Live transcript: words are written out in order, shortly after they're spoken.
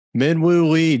Minwoo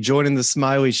Lee joining the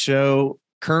Smylie show.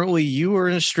 Currently, you are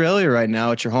in Australia right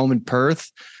now at your home in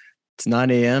Perth. It's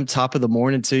 9 a.m., top of the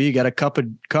morning too. You got a cup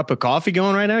of coffee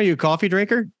going right now? You a coffee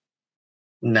drinker?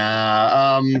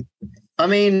 Nah. I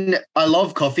mean, I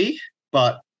love coffee,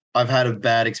 but I've had a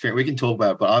bad experience. We can talk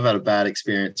about it, but I've had a bad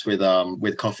experience with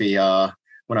coffee.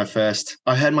 When I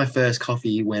had my first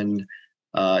coffee when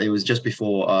it was just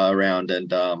before around and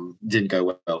didn't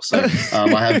go well. So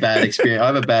I have bad experience. I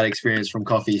have a bad experience from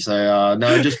coffee. So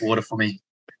no, just water for me.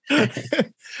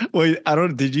 Well, I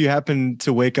don't. Did you happen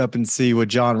to wake up and see what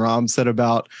John Rahm said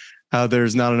about how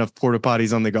there's not enough porta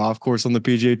potties on the golf course on the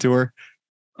PGA Tour?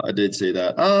 I did see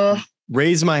that.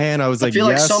 Raise my hand. I was I like, feel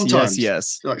like yes, sometimes, yes,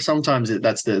 yes. I feel like sometimes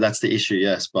that's the issue.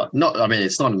 Yes, but not. I mean,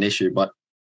 it's not an issue, but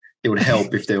it would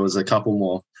help if there was a couple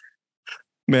more.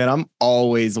 Man, I'm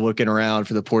always looking around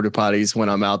for the porta potties when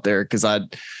I'm out there because I don't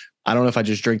know if I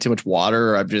just drink too much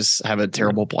water or I just have a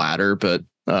terrible bladder, but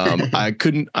I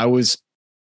couldn't.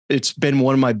 It's been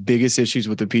one of my biggest issues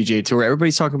with the PGA Tour.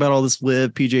 Everybody's talking about all this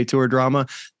live PGA Tour drama.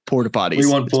 Porta potties. We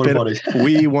want porta potties.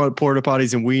 We want porta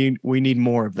potties, and we need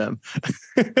more of them.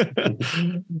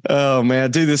 Oh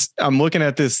man, dude, I'm looking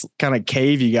at this kind of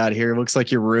cave you got here. It looks like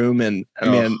your room, and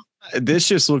man, this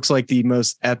just looks like the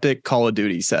most epic Call of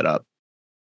Duty setup.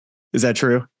 Is that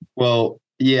true? Well,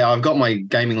 yeah, I've got my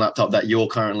gaming laptop that your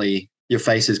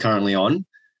face is currently on.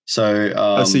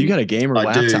 So, so you got a gamer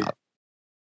laptop.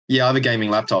 Yeah, I have a gaming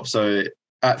laptop. So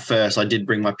at first I did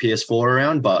bring my PS4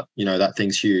 around, but that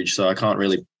thing's huge. So I can't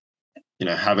really,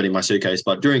 have it in my suitcase.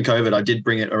 But during COVID, I did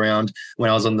bring it around when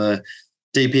I was on the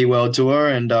DP World Tour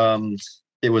and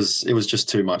it was just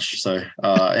too much. So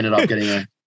ended up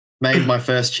made my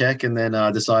first check and then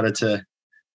decided to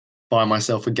buy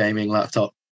myself a gaming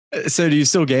laptop. So do you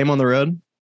still game on the road?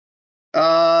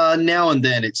 Now and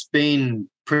then. It's been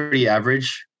pretty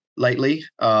average lately.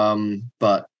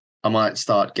 But I might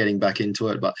start getting back into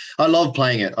it, but I love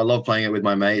playing it. I love playing it with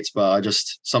my mates, but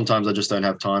sometimes I just don't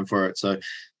have time for it. So,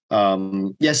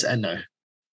 yes and no.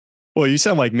 Well, you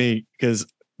sound like me because,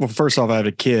 well, first off, I have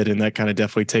a kid and that kind of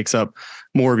definitely takes up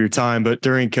more of your time. But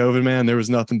during COVID, man, there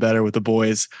was nothing better with the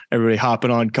boys, everybody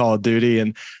hopping on Call of Duty.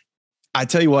 And I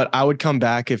tell you what, I would come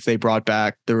back if they brought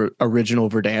back the original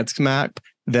Verdansk map.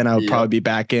 Then I would probably be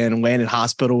back in Landed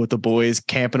Hospital with the boys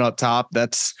camping up top.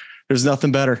 There's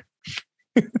nothing better.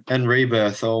 And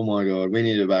Rebirth, oh my god, we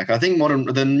need it back. I think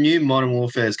the new Modern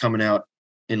Warfare is coming out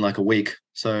in like a week,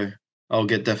 so I'll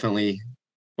get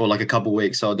or like a couple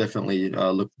weeks. So I'll definitely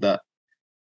look at that.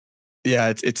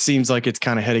 Yeah, it seems like it's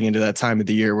kind of heading into that time of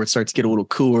the year where it starts to get a little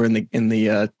cooler in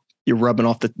the you're rubbing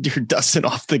off you're dusting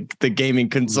off the gaming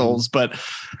consoles. But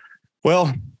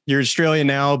well, you're Australian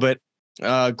now, but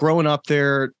growing up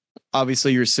there,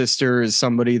 obviously your sister is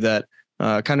somebody that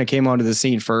kind of came onto the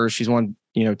scene first. She's won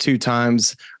 2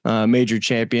 times major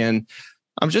champion.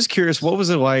 I'm just curious, what was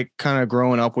it like kind of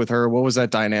growing up with her? What was that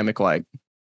dynamic like?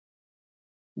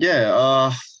 Yeah,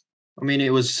 I mean,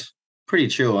 it was pretty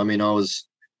chill. I mean,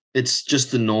 it's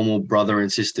just the normal brother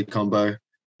and sister combo.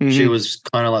 Mm-hmm. She was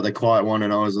kind of like the quiet one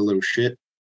and I was a little shit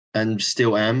and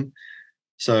still am.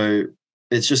 So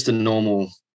it's just a normal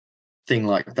thing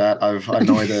like that. I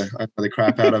annoy the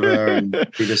crap out of her and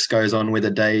she just goes on with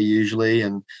a day usually.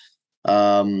 And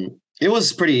it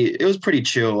was pretty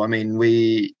chill. I mean,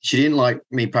 she didn't like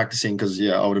me practicing because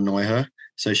I would annoy her.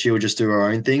 So she would just do her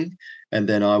own thing and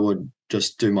then I would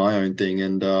just do my own thing.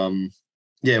 And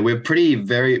we're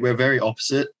very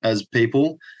opposite as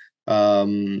people.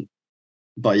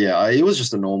 But yeah, it was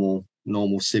just a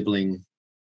normal sibling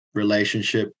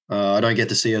relationship. I don't get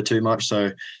to see her too much.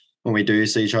 So when we do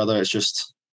see each other, it's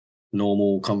just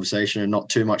normal conversation and not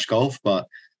too much golf, but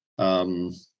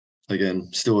again,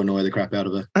 still annoy the crap out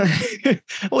of her.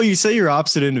 Well, you say you're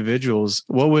opposite individuals.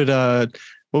 What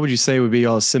would you say would be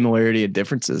all similarity and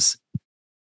differences?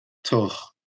 Oh,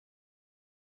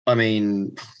 I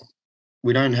mean,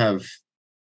 we don't have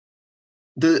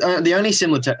the only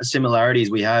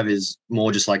similarities we have is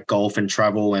more just like golf and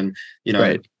travel, and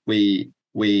right.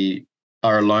 we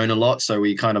are alone a lot, so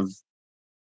we kind of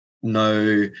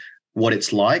know what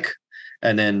it's like.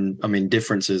 And then, I mean,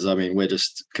 differences, I mean, we're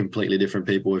just completely different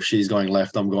people. If she's going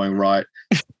left, I'm going right.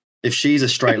 If she's a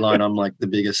straight line, I'm like the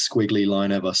biggest squiggly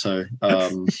line ever. So,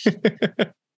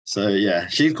 so yeah,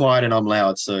 she's quiet and I'm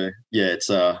loud. So yeah, it's,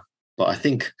 but I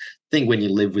think when you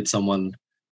live with someone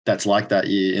that's like that,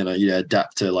 you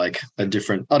adapt to like a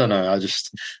different, I don't know.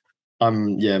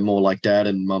 I'm more like dad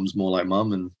and mum's more like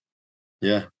mum. And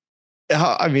yeah.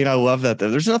 I mean, I love that though.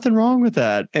 There's nothing wrong with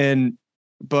that.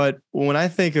 But when I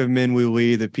think of Minwoo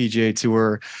Lee, the PGA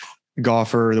Tour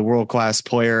golfer, the world-class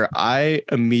player, I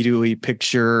immediately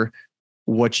picture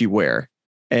what you wear.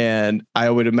 And I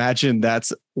would imagine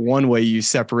that's one way you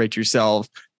separate yourself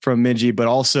from Minjee, but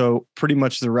also pretty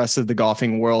much the rest of the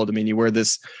golfing world. I mean, you wear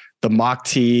the mock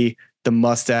tee, the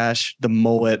mustache, the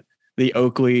mullet, the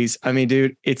Oakleys. I mean,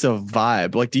 dude, it's a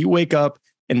vibe. Like, do you wake up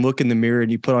and look in the mirror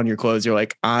and you put on your clothes, you're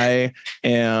like, I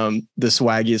am the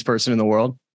swaggiest person in the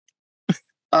world?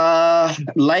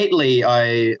 Lately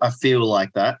I feel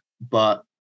like that, but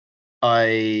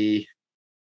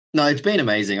no, it's been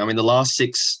amazing. I mean, the last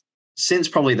 6, since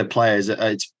probably the Players,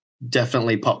 it's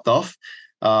definitely popped off.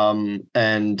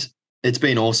 And it's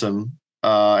been awesome.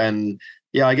 And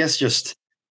yeah, I guess just,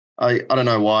 I don't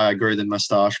know why I grew the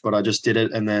mustache, but I just did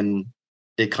it. And then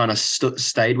it kind of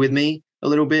stayed with me a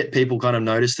little bit. People kind of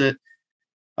noticed it.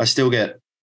 I still get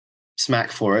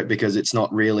smack for it because it's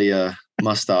not really a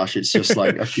mustache. It's just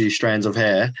like a few strands of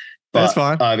hair. But that's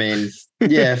fine. I mean,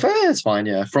 yeah, it's fine.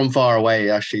 Yeah. From far away,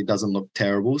 it actually doesn't look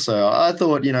terrible. So I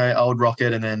thought, I would rock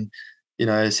it. And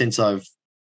then, since I've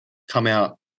come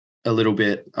out a little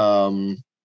bit,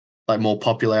 like more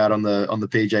popular out on the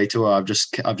PJ Tour, I've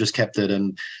just kept it,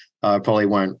 and I probably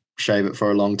won't shave it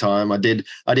for a long time. I did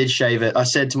shave it. I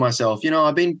said to myself,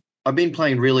 I've been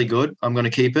playing really good. I'm going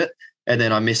to keep it. And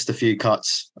then I missed a few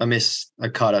cuts. I missed a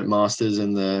cut at Masters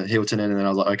and the Hilton, and then I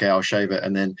was like, okay, I'll shave it.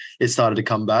 And then it started to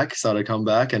come back,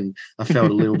 and I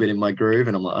felt a little bit in my groove,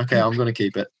 and I'm like, okay, I'm going to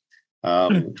keep it.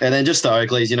 And then just the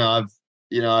Oakleys,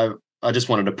 I just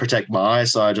wanted to protect my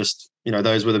eyes, so I just,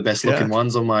 those were the best looking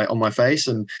ones on my face,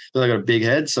 and then I got a big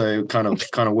head, so kind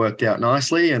of worked out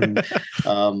nicely. And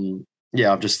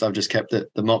I've just kept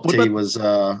it. The mock tee was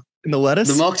in the lettuce.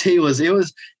 The mock tee was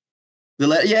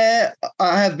yeah,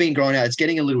 I have been growing out. It's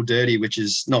getting a little dirty, which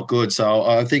is not good. So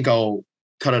I think I'll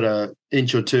cut it an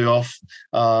inch or two off.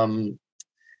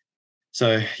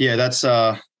 So yeah, that's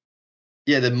the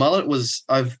mullet was.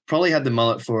 I've probably had the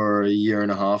mullet for a year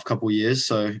and a half, couple of years.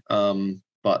 So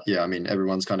but yeah, I mean,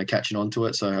 everyone's kind of catching on to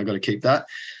it, so I got to keep that.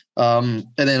 And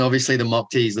then obviously the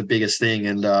mock tee is the biggest thing,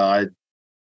 and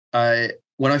I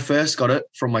when I first got it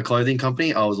from my clothing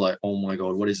company, I was like, oh my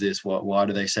God, what is this? Why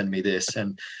do they send me this?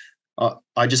 And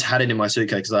I just had it in my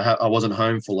suitcase because I wasn't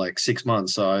home for like 6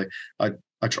 months. So I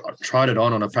tried it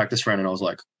on a practice round, and I was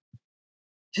like,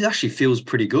 it actually feels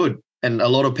pretty good. And a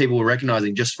lot of people were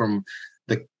recognizing just from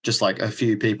just like a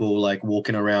few people like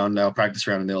walking around our practice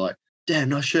round, and they're like, damn,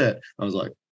 nice shirt. I was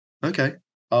like, okay,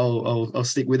 I'll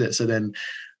stick with it. So then,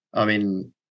 I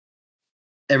mean,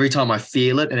 every time I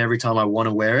feel it and every time I want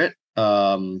to wear it,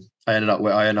 I end up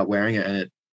wearing it,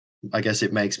 and I guess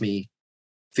it makes me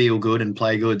feel good and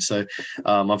play good. So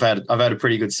I've had a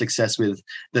pretty good success with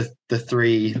the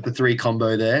three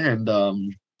combo there, and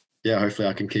hopefully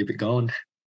I can keep it going.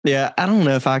 Yeah, I don't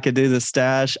know if I could do the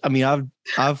stash. I mean,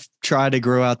 I've tried to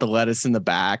grow out the lettuce in the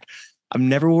back. I've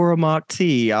never wore a mock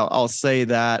tee. I'll say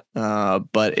that,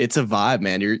 but it's a vibe,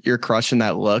 man. You're crushing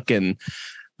that look, and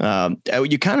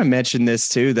you kind of mentioned this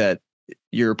too, that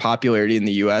your popularity in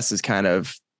the U.S. is kind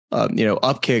of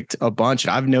upkicked a bunch.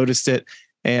 And I've noticed it.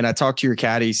 And I talked to your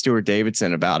caddy, Stuart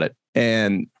Davidson, about it.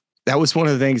 And that was one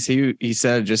of the things he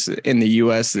said, just in the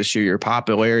US this year, your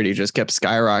popularity just kept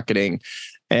skyrocketing.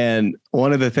 And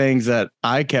one of the things that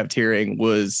I kept hearing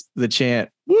was the chant,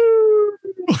 woo.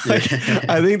 Like,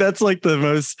 I think that's like the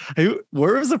most,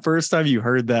 where was the first time you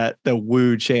heard the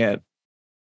woo chant?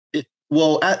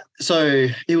 So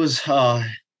it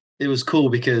was cool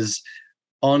because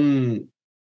on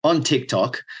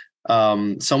TikTok,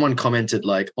 someone commented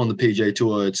like, on the PJ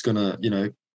Tour, it's gonna,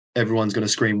 everyone's gonna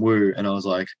scream woo, and I was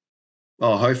like,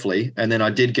 oh, hopefully. And then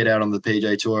I did get out on the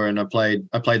PJ Tour, and I played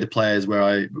the Players, where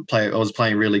I was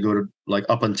playing really good, like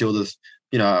up until the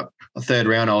a third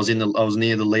round. I was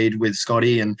near the lead with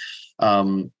Scotty, and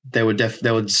they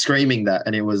were screaming that,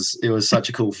 and it was such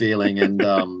a cool feeling, and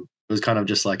it was kind of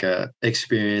just like a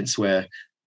experience where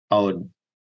I would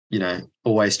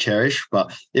always cherish.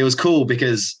 But it was cool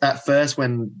because at first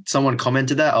when someone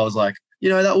commented that, I was like,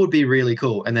 that would be really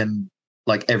cool. And then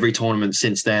like every tournament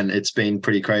since then, it's been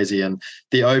pretty crazy. And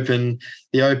the Open,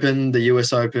 the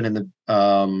US Open, and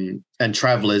the and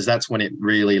Travelers, that's when it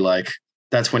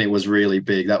was really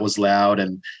big. That was loud,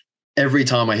 and every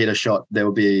time I hit a shot, there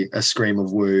would be a scream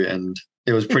of woo, and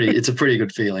it's a pretty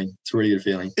good feeling. It's a really good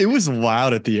feeling. It was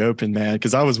wild at the Open, man,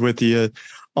 because I was with you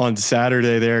on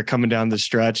Saturday there coming down the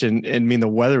stretch, and I mean, the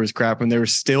weather was crap, and they were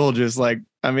still just like,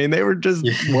 I mean, they were just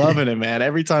loving it, man.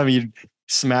 Every time you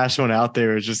smash one out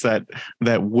there, it's just that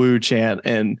woo chant.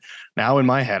 And now in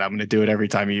my head, I'm going to do it every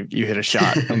time you hit a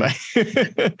shot. But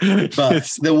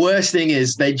the worst thing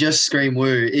is they just scream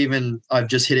woo. Even I've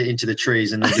just hit it into the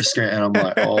trees, and they just scream, and I'm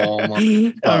like, oh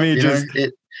my. But, I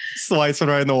mean, slicing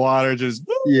right in the water, just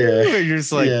Yeah, woo, you're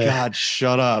just like, yeah. God,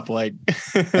 shut up. Like,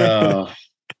 Uh,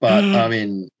 but I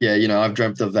mean, yeah, I've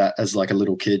dreamt of that as like a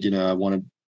little kid. I wanted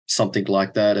something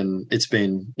like that, and it's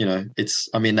been,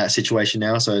 I'm in that situation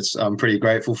now, so I'm pretty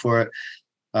grateful for it.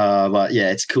 But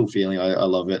yeah, it's a cool feeling. I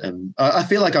love it, and I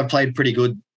feel like I've played pretty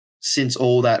good since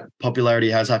all that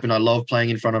popularity has happened. I love playing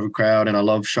in front of a crowd, and I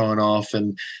love showing off,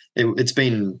 and it's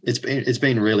been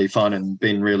really fun and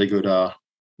been really good.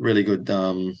 Really good.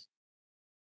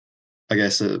 I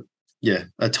guess yeah,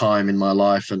 a time in my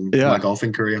life and my yeah.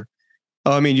 golfing career.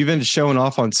 Oh, I mean, you've been showing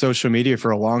off on social media for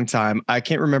a long time. I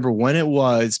can't remember when it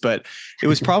was, but it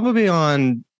was probably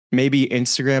on maybe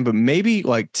Instagram, but maybe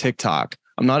like TikTok.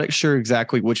 I'm not sure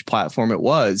exactly which platform it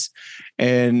was.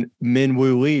 And Min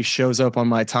Woo Lee shows up on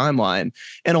my timeline.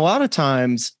 And a lot of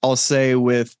times I'll say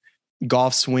with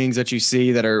golf swings that you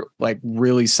see that are like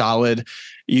really solid,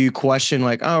 you question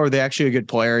like, oh, are they actually a good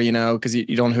player? Because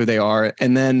you don't know who they are.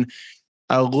 And then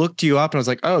I looked you up and I was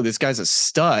like, oh, this guy's a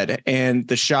stud. And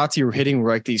the shots you were hitting were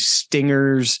like these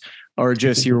stingers or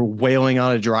just you were wailing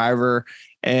on a driver.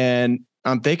 And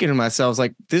I'm thinking to myself,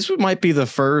 like, this might be the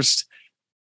first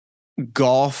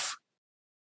golf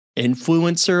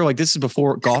influencer. Like, this is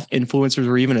before golf influencers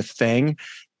were even a thing.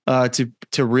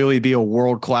 To really be a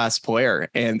world-class player.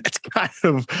 And that's kind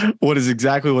of what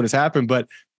has happened. But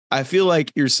I feel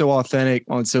like you're so authentic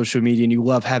on social media and you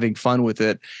love having fun with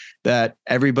it that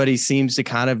everybody seems to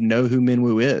kind of know who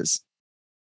Minwoo is.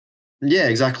 Yeah,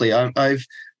 exactly. I've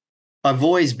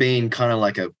always been kind of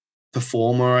like a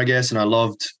performer, I guess, and I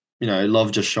loved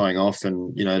just showing off,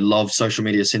 and loved social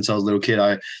media since I was a little kid.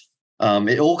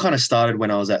 It all kind of started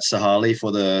when I was at Smylie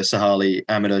for the Smylie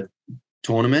Amateur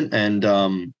tournament,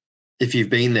 and if you've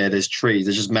been there, there's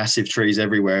just massive trees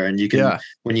everywhere, and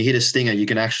when you hit a stinger, you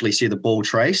can actually see the ball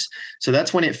trace. So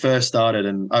that's when it first started,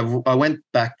 and I went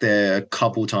back there a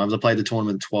couple times. I played the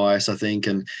tournament twice, I think,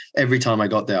 and every time I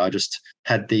got there, I just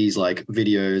had these like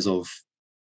videos of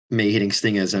me hitting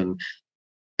stingers, and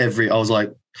I was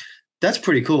like, that's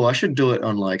pretty cool. I should do it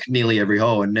on like nearly every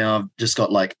hole. And now I've just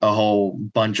got like a whole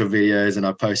bunch of videos, and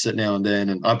I post it now and then.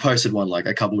 And I posted one like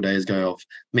a couple of days ago of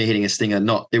me hitting a stinger.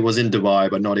 It was in Dubai,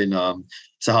 but not in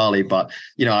Smylie. But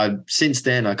since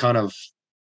then it kind of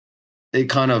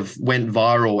went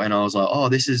viral, and I was like, oh,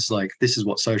 this is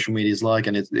what social media is like,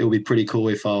 and it'll be pretty cool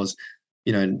if I was,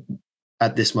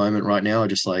 at this moment right now,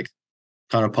 just like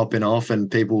kind of popping off, and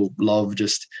people love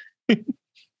just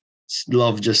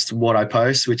what I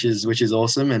post, which is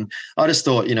awesome. And I just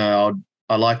thought,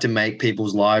 I like to make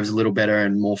people's lives a little better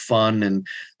and more fun. And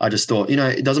I just thought,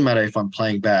 it doesn't matter if I'm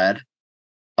playing bad,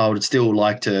 I would still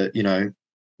like to,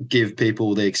 give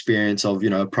people the experience of,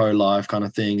 a pro life kind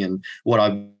of thing and what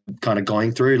I'm kind of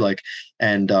going through.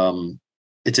 And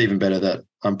it's even better that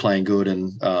I'm playing good,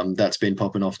 and that's been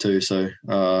popping off too. So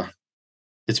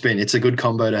it's a good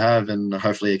combo to have, and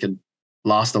hopefully it can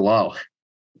last a while.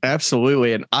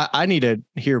 Absolutely. And I need to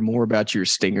hear more about your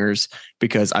stingers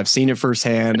because I've seen it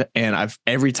firsthand. And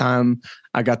every time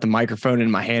I got the microphone in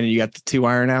my hand and you got the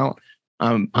 2-iron out,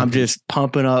 I'm just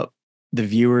pumping up the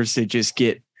viewers to just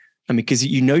get, because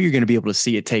you're going to be able to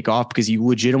see it take off because you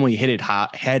legitimately hit it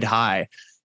head high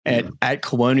at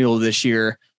Colonial this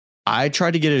year. I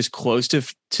tried to get as close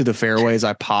to the fairway as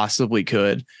I possibly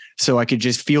could, so I could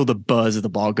just feel the buzz of the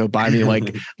ball go by me,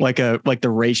 like the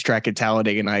racetrack at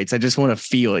Talladega Nights. I just want to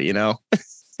feel it,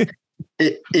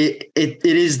 It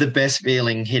is the best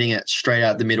feeling hitting it straight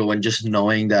out the middle and just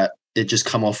knowing that it just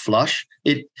come off flush.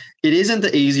 It isn't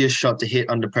the easiest shot to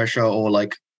hit under pressure or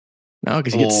like. No,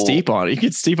 because you get steep on it. You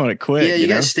get steep on it quick. Yeah, you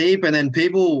get steep, and then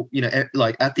people,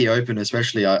 like at the Open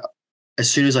especially, as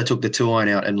soon as I took the 2-iron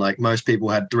out and like most people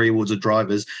had 3 woods of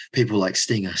drivers, people like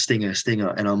stinger.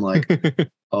 And I'm like,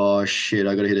 oh shit,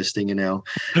 I got to hit a stinger now.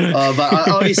 But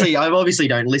I obviously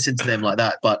don't listen to them like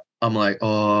that, but I'm like,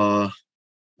 oh,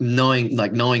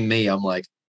 knowing me, I'm like,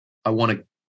 I want to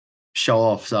show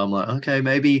off. So I'm like, okay,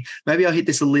 maybe I'll hit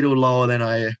this a little lower than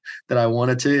I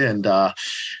wanted to. And,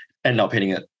 end up hitting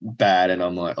it bad, and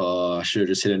I'm like, oh, I should have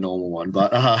just hit a normal one.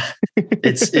 But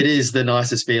it is the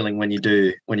nicest feeling when you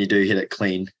do hit it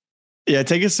clean. Yeah,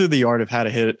 take us through the art of how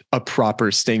to hit a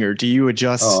proper stinger. Do you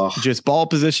adjust just ball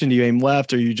position? Do you aim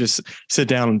left, or you just sit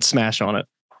down and smash on it?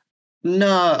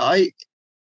 No,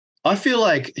 I feel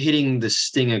like hitting the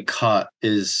stinger cut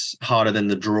is harder than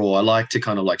the draw. I like to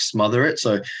kind of like smother it,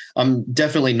 so I'm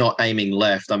definitely not aiming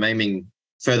left. I'm aiming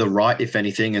further right, if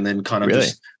anything, and then kind of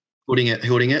just holding it.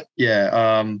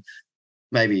 Yeah.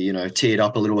 Maybe, tee it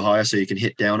up a little higher so you can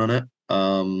hit down on it.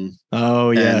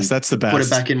 Oh yes, that's the best. Put it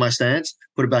back in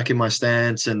my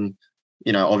stance. And,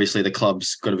 obviously the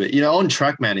club's got a bit, on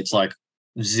track, man, it's like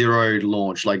zero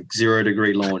launch, like 0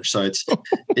 degree launch. So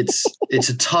it's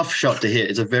a tough shot to hit.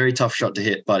 It's a very tough shot to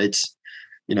hit, but it's,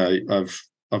 you know,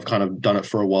 I've kind of done it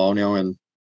for a while now, and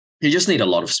you just need a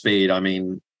lot of speed. I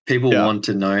mean, people want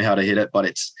to know how to hit it, but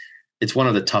it's one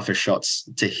of the toughest shots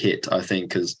to hit, I think,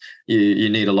 because you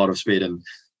need a lot of speed, and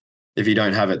if you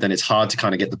don't have it, then it's hard to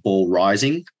kind of get the ball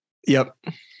rising. Yep.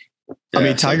 Yeah, I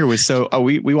mean, Tiger was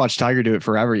we watched Tiger do it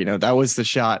forever. You know, that was the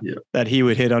shot that he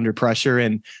would hit under pressure.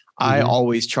 And I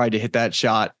always tried to hit that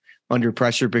shot under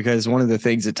pressure, because one of the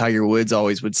things that Tiger Woods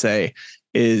always would say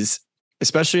is,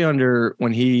 especially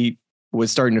when he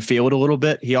was starting to feel it a little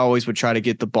bit, he always would try to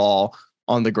get the ball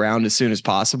on the ground as soon as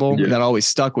possible. Yeah. And that always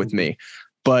stuck with me.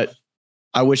 But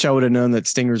I wish I would have known that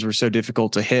stingers were so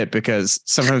difficult to hit, because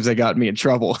sometimes they got me in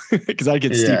trouble because I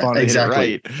get steep on it,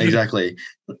 exactly, hit it right. Exactly.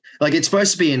 Like, it's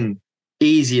supposed to be an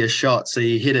easier shot, so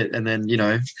you hit it, and then, you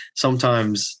know,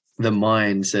 sometimes the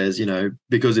mind says, you know,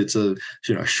 because it's a,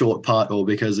 you know, short putt, or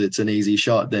because it's an easy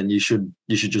shot, then you should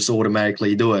just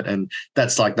automatically do it. And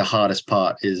that's like the hardest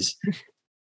part, is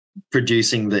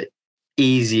producing the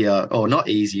easier, or not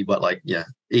easy, but like,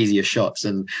 easier shots.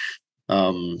 And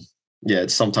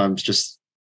it's sometimes just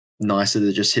nicer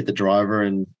to just hit the driver,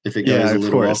 and if it goes a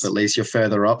little off, at least you're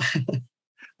further up.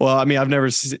 Well, I mean, I've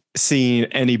never seen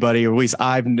anybody, or at least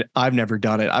I've never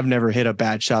done it. I've never hit a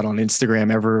bad shot on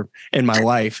Instagram ever in my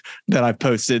life that I've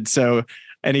posted. So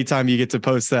anytime you get to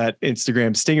post that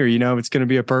Instagram stinger, you know, it's going to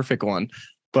be a perfect one.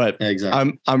 But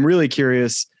exactly. I'm really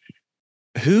curious,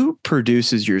 who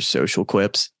produces your social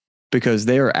clips? Because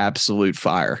they are absolute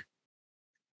fire.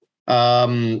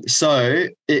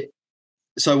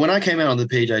 So when I came out on the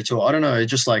PJ Tour, I don't know,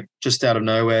 just out of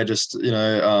nowhere, you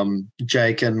know,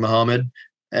 Jake and Mohammed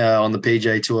on the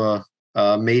PJ Tour,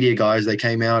 media guys, they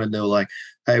came out and they were like,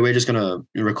 hey, we're just going to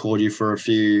record you for a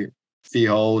few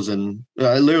holes, and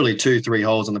literally 2-3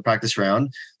 holes on the practice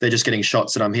round. They're just getting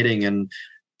shots that I'm hitting, and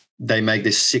they make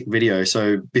this sick video.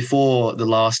 So before the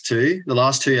last two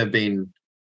have been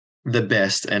the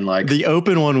best. And like, the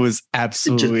Open one was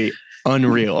absolutely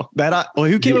unreal.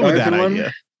 Who came up with that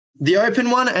idea? The Open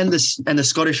one and the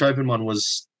Scottish Open one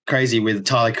was crazy, with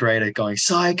Tyler Creator going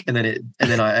psych, and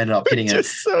then I ended up hitting it.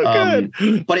 So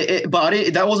good. But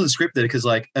that wasn't scripted, because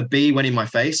like a bee went in my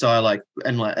face, so I like,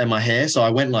 and my hair, so I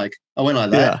went like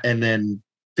that, and then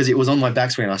because it was on my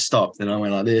backswing, I stopped, and I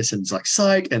went like this, and it's like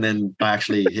psych, and then I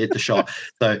actually hit the shot.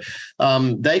 So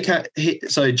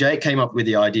so Jake came up with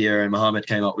the idea, and Mohammed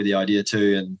came up with the idea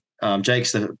too, and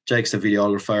Jake's the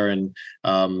videographer, and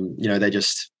you know, they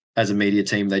just, as a media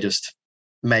team, they just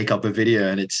make up a video.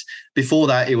 And it's, before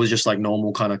that, it was just like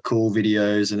normal kind of cool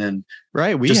videos, and then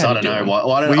I don't know why.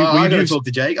 I got to talk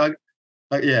to Jake.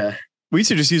 We used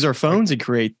to just use our phones and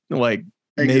create like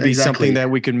maybe something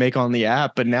that we could make on the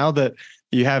app. But now that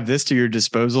you have this to your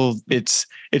disposal, it's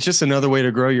just another way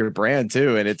to grow your brand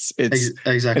too, and it's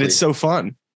exactly, and it's so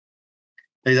fun.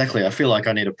 Exactly. I feel like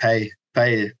I need to pay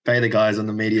the guys on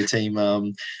the media team,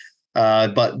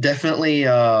 but definitely.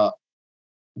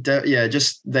 They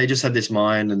just had this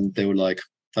mind, and they were like,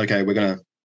 okay, we're gonna,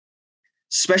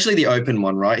 especially the Open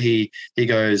one, right? He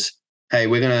goes, hey,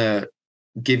 we're gonna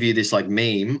give you this like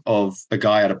meme of a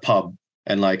guy at a pub,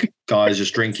 and like guys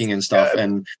just drinking and stuff.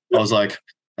 And I was like,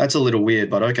 that's a little weird,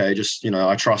 but okay, just, you know,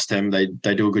 I trust them. They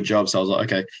do a good job. So I was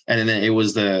like, okay. And then it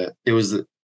was the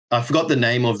I forgot the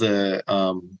name of the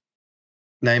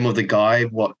guy,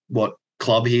 what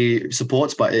club he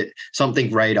supports, but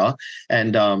something Raider.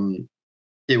 And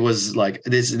it was like,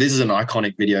 this is an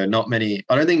iconic video. I don't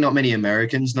think not many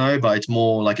Americans know, but it's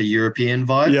more like a European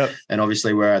vibe. Yep. And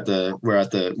obviously we're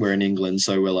in England,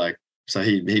 so we're like, so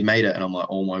he made it, and I'm like,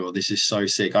 oh my God, this is so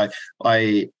sick.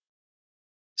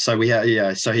 So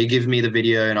he gives me the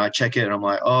video, and I check it, and I'm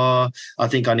like, oh, I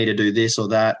think I need to do this or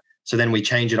that. So then we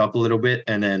change it up a little bit,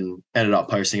 and then ended up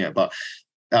posting it. But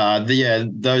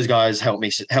those guys have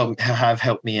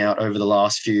helped me out over the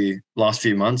last few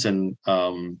months, and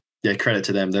credit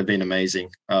to them. They've been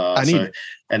amazing. And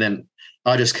then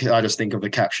I just think of the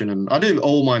caption, and I do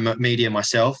all my media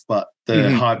myself, but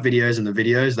the hype videos and the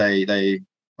videos, they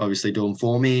obviously do them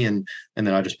for me, and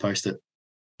then I just post it.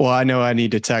 Well, I know I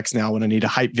need to text now when I need a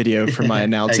hype video for my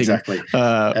announcing. Exactly.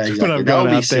 When I'm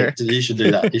going out there. You should do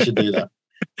that.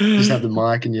 Just have the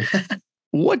mic and you.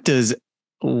 What does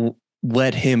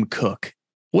let him cook?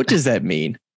 What does that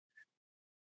mean?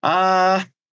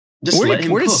 Just let him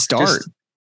cook. Where to start?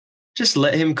 Just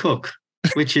let him cook.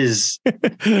 which is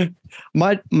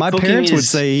my cooking parents would is.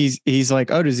 say he's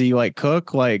like, oh, does he like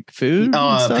cook like food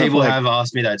and stuff? People Like, have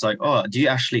asked me that. It's like, oh, do you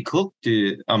actually cook?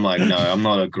 I'm like, no, I'm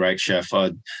not a great chef.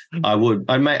 I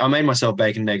made myself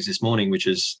bacon and eggs this morning, which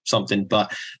is something,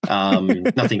 but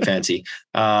nothing fancy.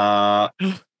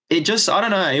 It just, I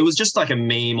don't know. It was just like a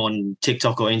meme on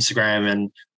TikTok or Instagram,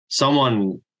 and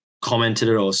someone commented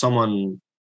it or someone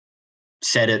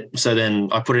said it. So then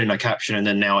I put it in a caption, and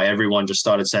then now everyone just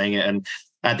started saying it. And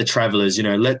at the Travelers,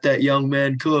 let that young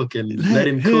man cook and let let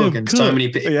him cook. him And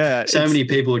cook. Yeah, so many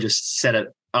people just said it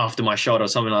after my shot or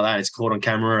something like that. It's caught on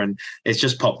camera and it's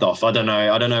just popped off. I don't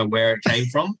know. I don't know where it came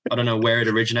from. I don't know where it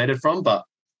originated from, but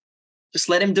just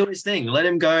let him do his thing. Let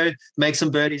him go make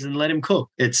some birdies and let him cook.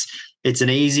 It's an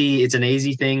easy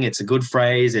thing. It's a good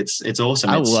phrase. It's awesome.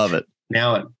 I love it.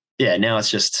 Now it's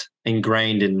just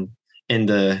ingrained in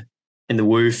the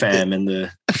Woo fam and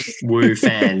the Woo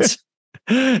fans.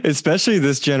 Especially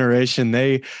this generation,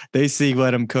 they see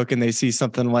let him cook and they see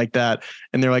something like that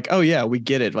and they're like, oh yeah, we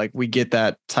get it. Like we get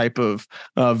that type of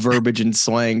verbiage and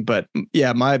slang. But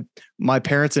yeah, my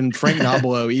parents and Frank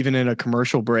Nobilo, even in a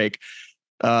commercial break,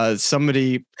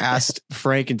 somebody asked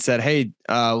Frank and said, hey,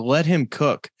 let him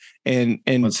cook. And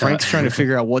What's Frank's that? trying to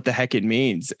figure out what the heck it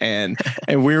means. And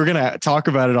we were going to talk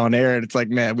about it on air. And it's like,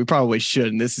 man, we probably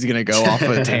shouldn't. This is going to go off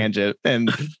a tangent. But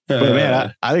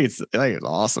man, I think it's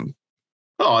awesome.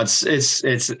 Oh, it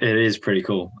is pretty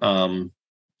cool.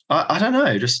 I don't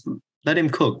know. Just let him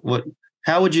cook.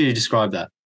 How would you describe that?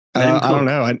 Let him cook. I don't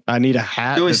know. I need a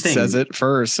hat that says it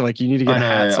first. So like you need to get a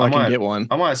hat so I can get one.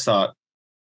 I might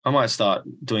start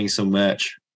doing some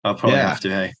merch. I'll probably have to.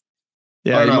 Hey,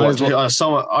 yeah. I don't know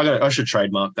what. I should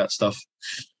trademark that stuff.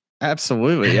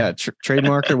 Absolutely, yeah.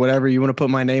 Trademark or whatever you want to put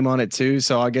my name on it too,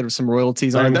 so I'll get some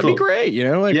royalties on it. That'd be great.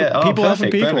 Like people helping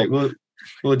people. Perfect.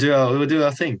 We'll do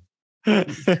our thing.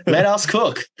 Let us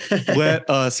cook. Let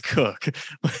us cook.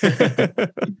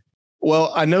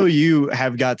 Well, I know you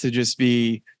have got to just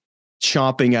be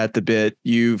chomping at the bit.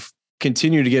 You've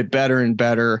continued to get better and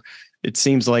better. It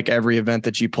seems like every event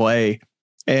that you play.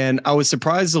 And I was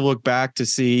surprised to look back to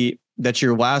see that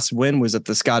your last win was at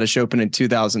the Scottish Open in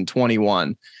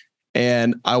 2021.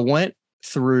 And I went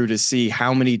through to see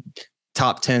how many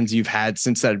top 10s you've had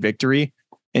since that victory.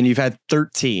 And you've had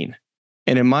 13.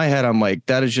 And in my head, I'm like,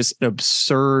 that is just an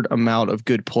absurd amount of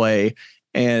good play.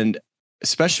 And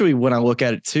especially when I look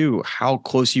at it too, how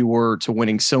close you were to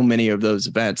winning so many of those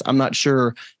events. I'm not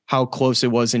sure how close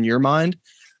it was in your mind,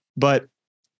 but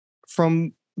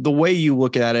from the way you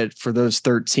look at it for those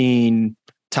 13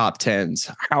 top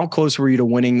 10s, how close were you to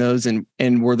winning those? And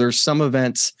were there some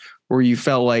events where you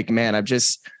felt like, man, I'm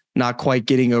just not quite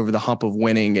getting over the hump of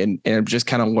winning and I'm just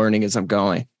kind of learning as I'm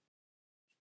going?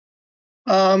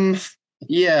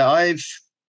 Yeah,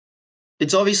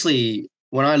 it's obviously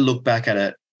when I look back at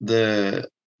it, the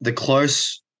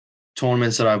close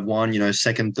tournaments that I've won,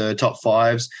 second, third, top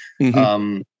fives,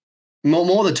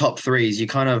 more the top threes, you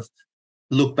kind of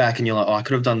look back and you're like, oh, I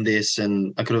could have done this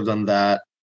and I could have done that.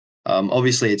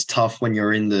 Obviously it's tough when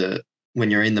you're in the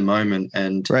moment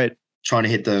and trying to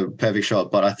hit the perfect shot.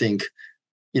 But I think,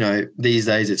 these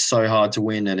days it's so hard to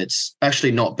win and it's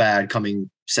actually not bad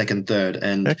coming second, third.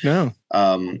 And heck no.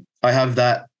 I have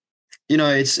that,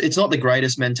 it's not the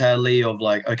greatest mentality of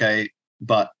like, okay,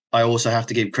 but I also have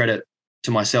to give credit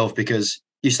to myself because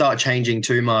you start changing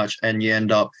too much and you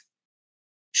end up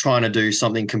trying to do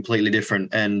something completely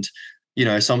different. And,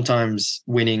 sometimes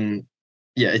winning,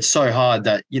 it's so hard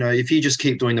that, if you just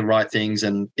keep doing the right things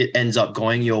and it ends up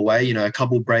going your way, a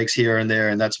couple breaks here and there,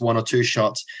 and that's one or two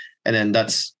shots. And then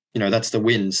that's the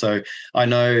win. So I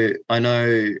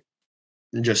know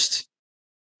just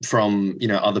from,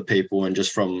 other people and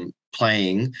just from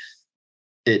playing,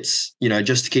 it's,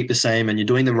 just to keep the same and you're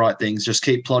doing the right things, just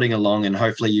keep plodding along and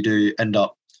hopefully you do end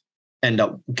up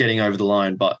getting over the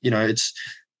line. But,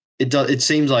 it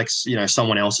seems like,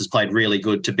 someone else has played really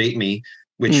good to beat me,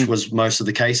 which was most of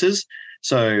the cases.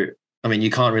 So, I mean, you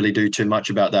can't really do too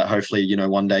much about that. Hopefully,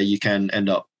 one day you can end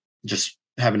up just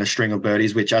having a string of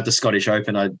birdies, which at the Scottish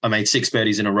Open, I made 6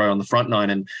 birdies in a row on the front nine.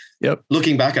 And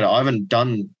looking back at it, I haven't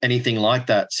done anything like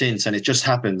that since. And it just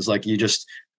happens. Like you just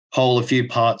hole a few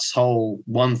putts, hole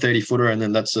 130-footer, and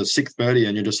then that's a 6th birdie.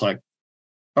 And you're just like,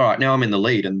 all right, now I'm in the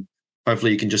lead and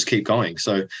hopefully you can just keep going.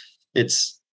 So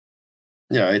it's,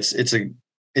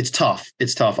 it's tough.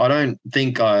 It's tough. I don't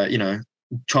think,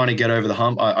 trying to get over the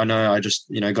hump. I know I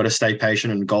just, got to stay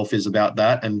patient and golf is about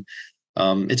that. And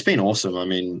it's been awesome. I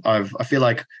mean, I feel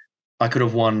like I could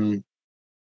have won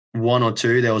one or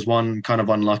two. There was one kind of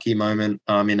unlucky moment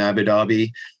in Abu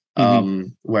Dhabi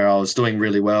where I was doing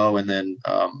really well. And then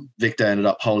Victor ended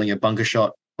up holding a bunker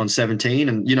shot on 17,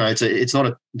 and it's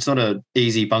not a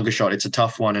easy bunker shot. It's a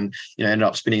tough one, and ended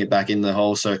up spinning it back in the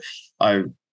hole. So I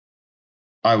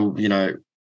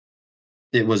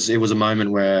it was a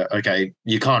moment where, okay,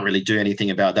 you can't really do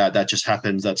anything about that. That just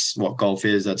happens. That's what golf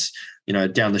is. That's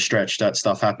down the stretch, that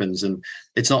stuff happens, and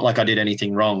it's not like I did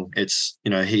anything wrong. It's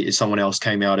someone else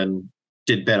came out and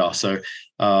did better. So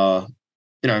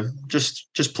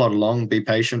just plod along, be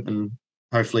patient, and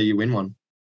hopefully you win one.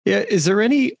 Yeah. Is there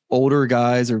any older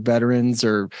guys or veterans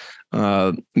or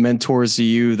mentors to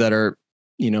you that are,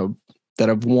 that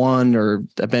have won or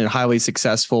have been highly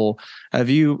successful? Have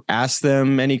you asked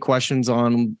them any questions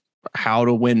on how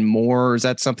to win more? Or is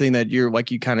that something that you're,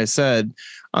 like you kind of said,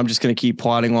 I'm just going to keep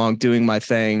plodding along, doing my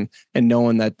thing and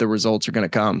knowing that the results are going to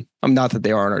come? I'm not that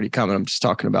they aren't already coming. I'm just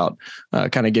talking about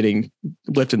kind of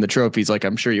lifting the trophies like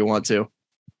I'm sure you want to.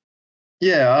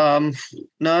 Yeah.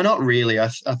 No, not really. I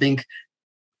think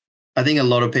a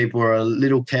lot of people are a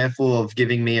little careful of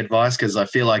giving me advice because I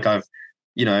feel like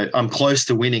I'm close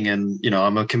to winning, and,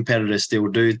 I'm a competitor still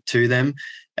to them.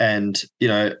 And,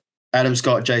 Adam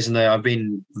Scott, Jason Day, I've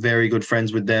been very good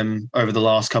friends with them over the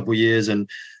last couple of years. And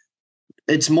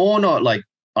it's more not like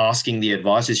asking the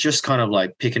advice. It's just kind of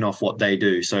like picking off what they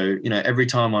do. So, every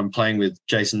time I'm playing with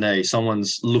Jason Day,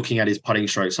 someone's looking at his putting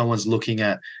stroke. Someone's looking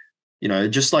at,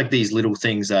 just like these little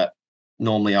things that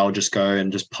normally I'll just go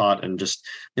and just putt and just,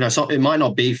 so it might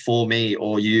not be for me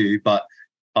or you, but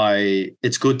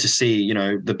it's good to see,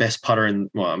 the best putter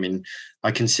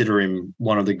I consider him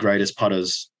one of the greatest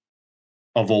putters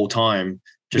of all time.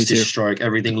 Just his stroke,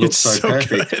 everything looks so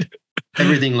perfect.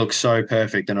 Everything looks so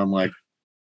perfect. And I'm like,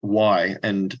 why?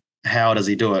 And how does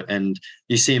he do it? And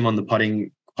you see him on the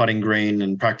putting green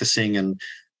and practicing, and,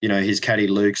 his caddy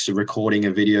Luke's recording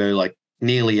a video like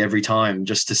nearly every time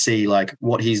just to see like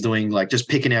what he's doing, like just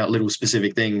picking out little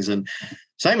specific things. And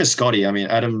same as Scotty. I mean,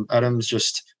 Adam's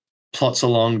just plots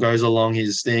along, goes along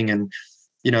his thing. And,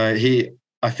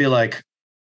 I feel like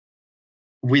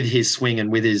with his swing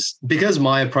and because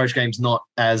my approach game's not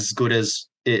as good as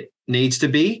it needs to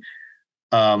be.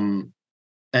 And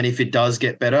if it does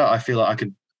get better, I feel like I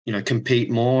could,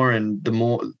 compete more, and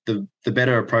the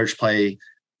better approach play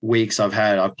weeks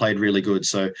I've played really good.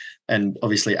 So, and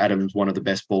obviously Adam's one of the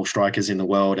best ball strikers in the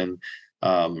world. And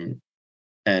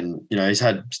he's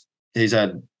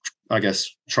had, I guess,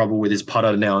 trouble with his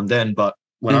putter now and then, but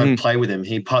when I play with him,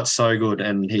 he putts so good,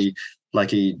 and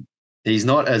he's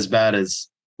not as bad as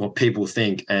what people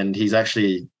think, and he's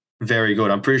actually very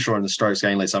good. I'm pretty sure in the strokes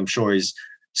gain list, I'm sure he's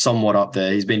somewhat up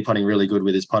there. He's been putting really good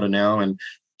with his putter now, and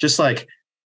just like,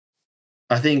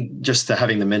 I think just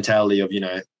having the mentality of,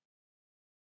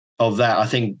 of that, I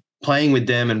think playing with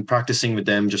them and practicing with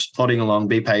them, just plodding along,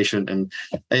 be patient. And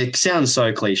it sounds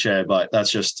so cliche, but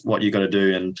that's just what you got to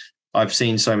do. And I've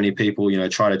seen so many people,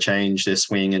 try to change their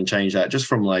swing and change that just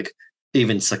from like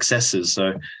even successes.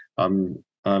 So I'm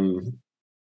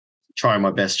trying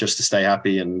my best just to stay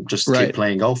happy and just keep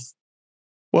playing golf.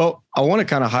 Well, I want to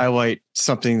kind of highlight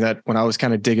something that when I was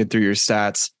kind of digging through your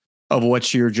stats of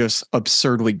what you're just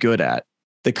absurdly good at,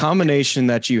 the combination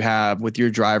that you have with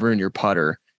your driver and your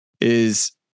putter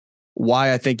is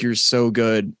why I think you're so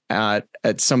good at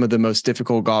some of the most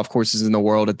difficult golf courses in the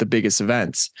world at the biggest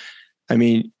events. I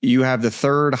mean, you have the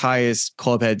third highest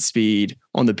club head speed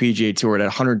on the PGA Tour at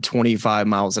 125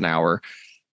 miles an hour.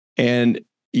 And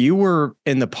you were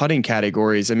in the putting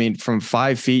categories. I mean, from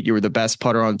 5 feet, you were the best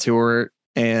putter on tour,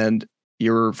 and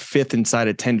you're fifth inside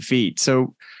of 10 feet.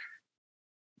 So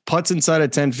putts inside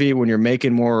of 10 feet when you're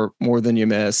making more than you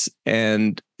miss,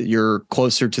 and you're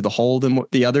closer to the hole than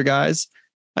the other guys.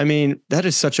 I mean, that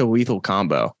is such a lethal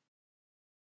combo.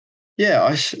 Yeah,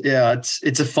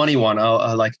 it's a funny one.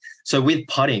 I like, so with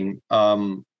putting,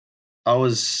 I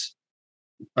was,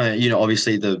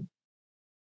 obviously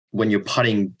when you're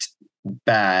putting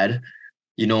bad,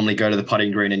 you normally go to the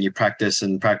putting green and you practice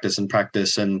and practice and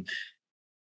practice. And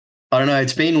I don't know,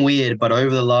 it's been weird, but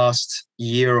over the last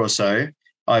year or so,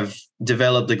 I've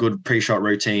developed a good pre-shot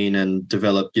routine and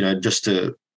developed, just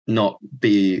to not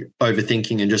be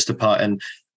overthinking and just to putt. And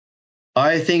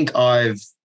I think I've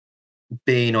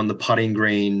been on the putting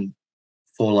green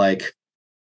for like,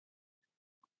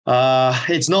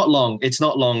 it's not long. It's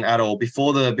not long at all.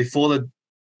 Before the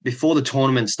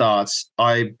tournament starts,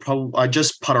 I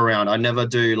just putt around. I never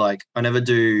do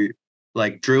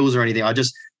like drills or anything. I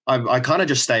kind of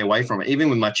just stay away from it, even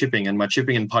with my chipping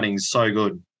and putting is so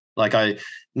good. Like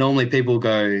normally people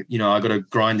go, I got to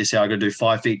grind this out. I got to do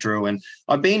 5 feet drill. And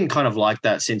I've been kind of like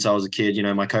that since I was a kid,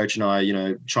 my coach and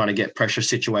I, trying to get pressure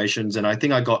situations. And I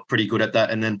think I got pretty good at that.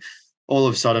 And then all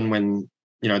of a sudden when,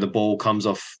 the ball comes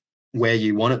off where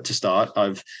you want it to start,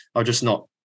 I've just not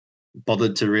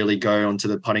bothered to really go onto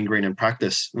the putting green and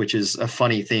practice, which is a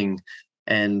funny thing.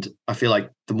 And I feel like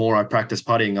the more I practice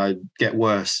putting, I get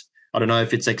worse. I don't know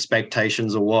if it's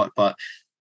expectations or what, but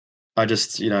I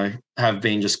just, have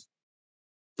been just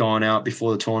going out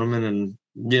before the tournament and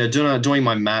doing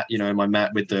my mat, my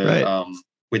mat with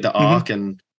Right. the arc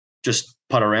and just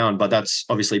putt around. But that's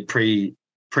obviously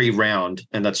pre-round,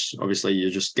 and that's obviously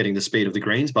you're just getting the speed of the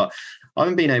greens. But I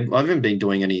haven't been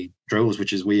doing any drills,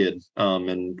 which is weird.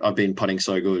 And I've been putting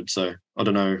so good. So I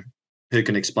don't know who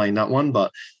can explain that one,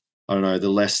 but I don't know. The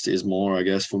less is more, I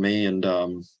guess, for me. And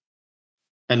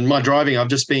my driving, I've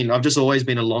just always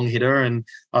been a long hitter, and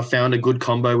I've found a good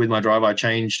combo with my drive. I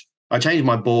changed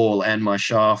my ball and my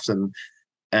shafts and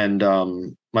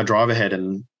my driver head,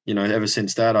 and ever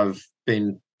since that I've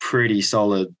been pretty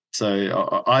solid.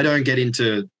 So I don't get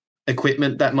into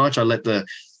equipment that much. I let the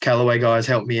Callaway guys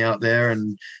help me out there,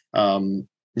 and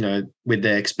with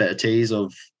their expertise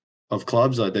of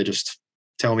clubs, they just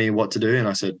tell me what to do, and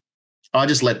I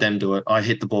just let them do it. I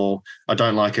hit the ball. I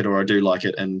don't like it or I do like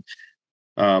it, and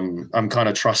I'm kind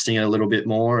of trusting it a little bit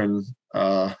more, and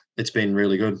it's been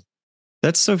really good.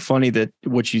 That's so funny that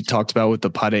what you talked about with the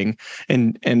putting,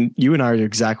 and you and I are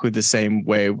exactly the same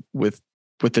way with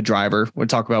the driver. When we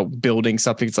talk about building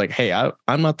something, it's like, hey,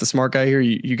 I'm not the smart guy here.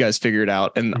 You guys figure it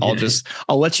out, and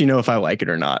I'll let you know if I like it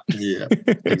or not. Yeah,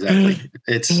 exactly.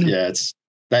 It's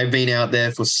they've been out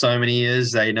there for so many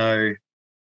years. They know.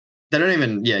 They don't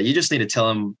even. Yeah, you just need to tell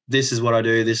them this is what I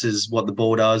do. This is what the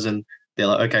ball does, and they're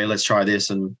like, okay, let's try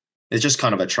this. And it's just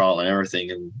kind of a trial and error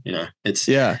thing, and it's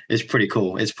pretty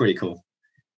cool. It's pretty cool.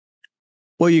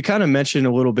 Well, you kind of mentioned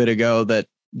a little bit ago that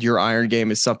your iron game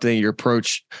is something, your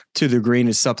approach to the green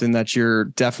is something that you're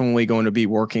definitely going to be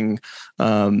working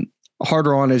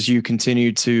harder on as you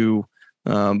continue to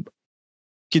improve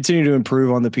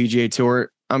on the PGA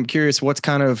Tour. I'm curious, what's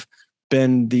kind of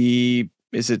been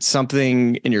is it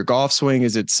something in your golf swing?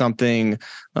 Is it something,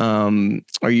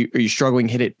 are you struggling,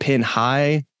 hit it pin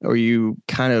high? Are you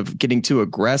kind of getting too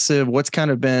aggressive? What's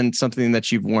kind of been something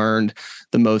that you've learned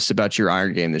the most about your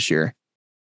iron game this year?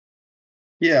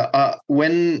 Yeah,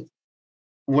 when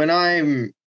I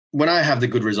have the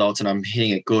good results and I'm hitting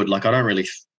it good, like I don't really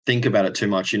think about it too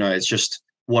much. It's just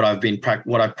what I've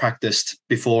practiced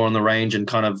before on the range and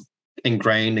kind of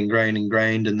ingrained,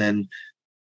 and then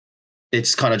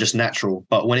it's kind of just natural.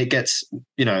 But when it gets,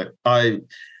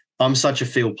 I'm such a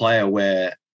feel player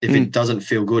where if it doesn't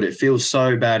feel good, it feels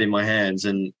so bad in my hands,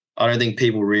 and I don't think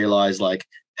people realize like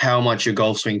how much your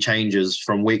golf swing changes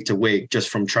from week to week just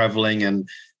from traveling and.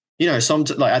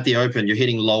 Like at the Open, you're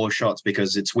hitting lower shots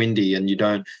because it's windy and you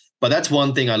don't. But that's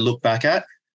one thing I look back at,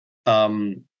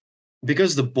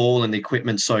 because the ball and the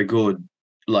equipment's so good.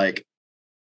 Like,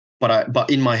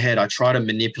 but in my head, I try to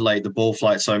manipulate the ball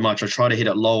flight so much. I try to hit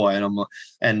it lower,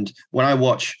 and when I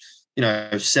watch,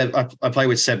 Seb, I play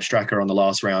with Seb Stracker on the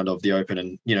last round of the Open,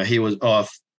 and he was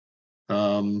off.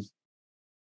 I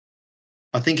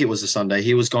think it was a Sunday.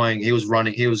 He was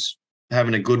running. He was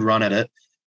having a good run at it,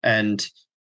 and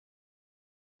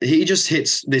he just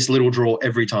hits this little draw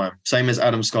every time. Same as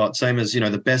Adam Scott, same as,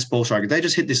 the best ball striker. They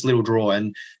just hit this little draw,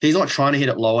 and he's not trying to hit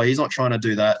it lower. He's not trying to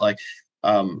do that. Like,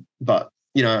 but,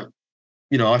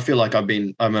 I feel like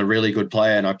I'm a really good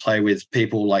player, and I play with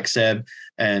people like Seb,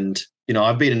 and,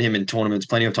 I've beaten him in tournaments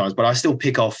plenty of times, but I still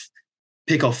pick off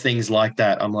things like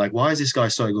that. I'm like, why is this guy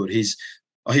so good? He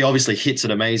obviously hits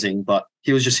it amazing, but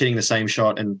he was just hitting the same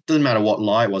shot, and it doesn't matter what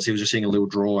lie it was. He was just hitting a little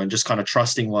draw and just kind of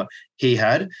trusting what he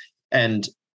had. And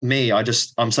me,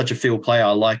 I'm such a field player.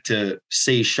 I like to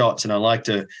see shots and I like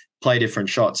to play different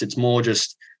shots. It's more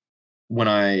just when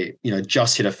I,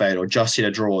 just hit a fade or just hit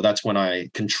a draw, that's when I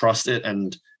can trust it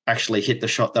and actually hit the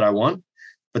shot that I want.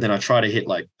 But then I try to hit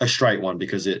like a straight one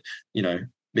because it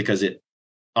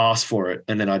asks for it.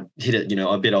 And then I hit it,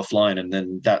 a bit offline. And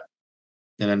then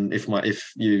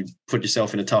if you put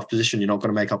yourself in a tough position, you're not going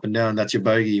to make up and down. That's your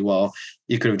bogey. While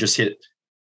you could have just hit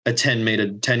a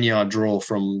 10-yard draw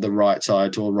from the right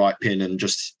side to a right pin and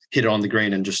just hit it on the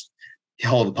green and just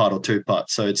hold the putt or two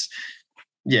putts. So it's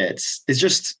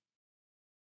just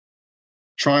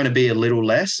trying to be a little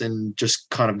less and just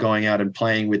kind of going out and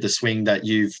playing with the swing that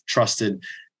you've trusted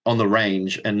on the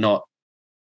range and not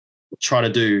try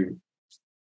to do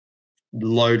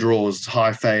low draws,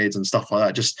 high fades and stuff like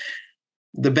that. Just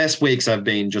the best weeks have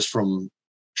been just from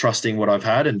trusting what I've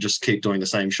had and just keep doing the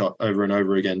same shot over and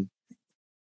over again.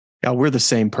 Yeah, we're the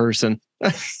same person.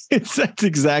 That's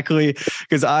exactly,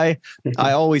 because I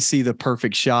always see the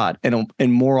perfect shot, and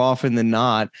more often than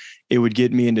not, it would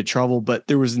get me into trouble. But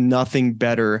there was nothing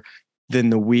better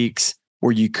than the weeks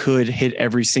where you could hit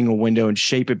every single window and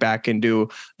shape it back into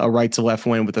a right to left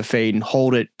wind with a fade and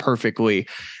hold it perfectly.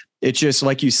 It's just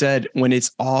like you said, when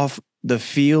it's off, the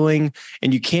feeling,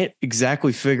 and you can't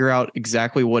exactly figure out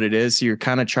exactly what it is. So you're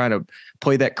kind of trying to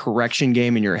play that correction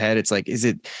game in your head. It's like, is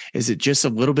it just a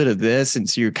little bit of this? And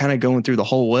so you're kind of going through the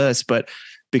whole list, but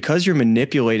because you're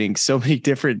manipulating so many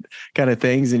different kind of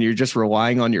things and you're just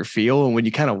relying on your feel. And when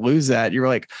you kind of lose that, you're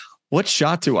like, what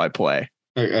shot do I play?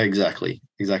 Exactly.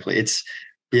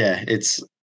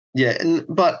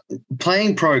 But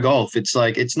playing pro golf, it's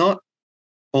like, it's not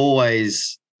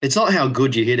how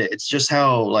good you hit it. It's just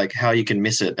how you can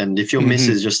miss it. And if your miss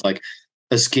is just like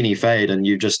a skinny fade and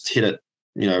you just hit it,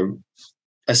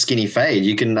 a skinny fade,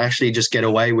 you can actually just get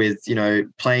away with,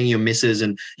 playing your misses.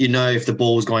 And, if the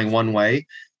ball is going one way,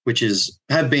 which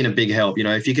have been a big help,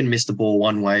 if you can miss the ball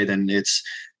one way, then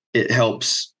it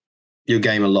helps your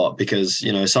game a lot because,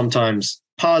 sometimes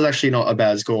par is actually not a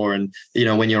bad score. And,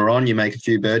 when you're on, you make a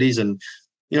few birdies and,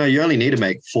 you only need to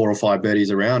make 4 or 5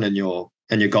 birdies around and you're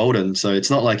golden. So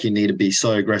it's not like you need to be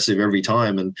so aggressive every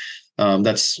time. And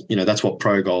that's what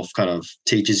pro golf kind of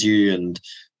teaches you and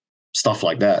stuff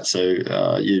like that. So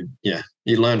you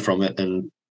learn from it. And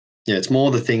it's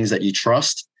more the things that you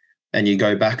trust and you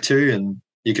go back to and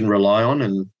you can rely on.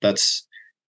 And that's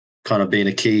kind of been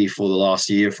a key for the last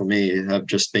year for me. I've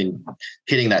just been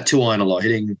hitting that 2-iron a lot,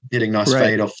 hitting nice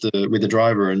fade off with the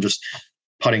driver and just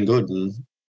putting good and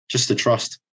just the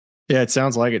trust. Yeah, it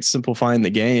sounds like it's simplifying the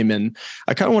game. And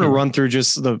I kind of want to run through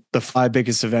just the 5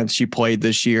 biggest events you played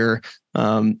this year,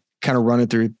 kind of running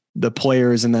through the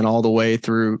players and then all the way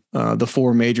through the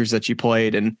 4 majors that you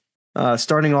played. And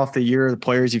starting off the year, the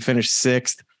players, you finished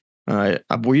 6th.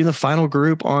 Were you in the final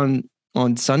group on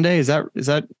Sunday? Is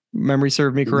that memory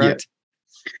serve me correct?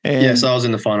 Yeah. Yes, I was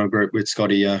in the final group with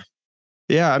Scotty. Yeah.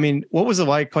 Yeah, I mean, what was it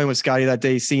like playing with Scotty that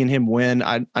day, seeing him win?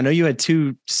 I know you had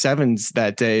 2 7s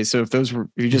that day, so if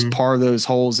you just par those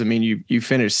holes, I mean, you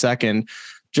finished second.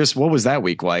 Just what was that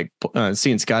week like,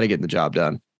 seeing Scotty getting the job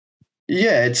done?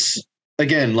 Yeah, it's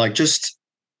again like just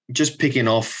picking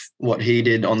off what he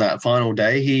did on that final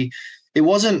day. It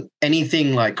wasn't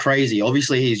anything like crazy.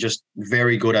 Obviously, he's just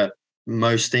very good at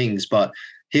most things, but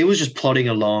he was just plodding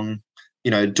along,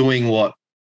 doing what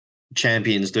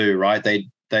champions do, right?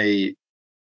 They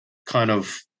kind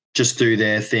of just do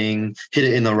their thing, hit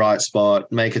it in the right spot,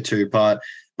 make a 2-putt.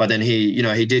 But then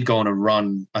he did go on a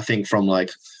run, I think from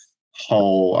like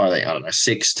hole, I don't know,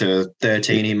 6 to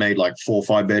 13. He made like 4 or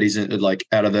 5 birdies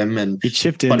out of them. And he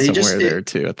chipped in somewhere there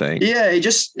too, I think. Yeah, he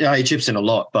chips in a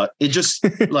lot, but it just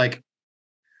like,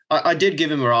 I did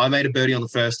give him I made a birdie on the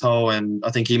first hole and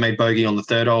I think he made bogey on the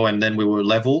third hole and then we were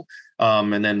level.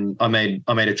 And then I made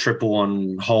a triple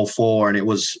on hole 4 and it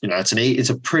was,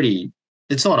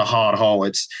 it's not a hard hole.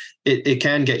 It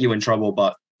can get you in trouble,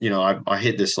 but I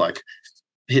hit this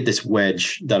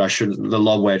wedge that the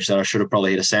lob wedge that I should have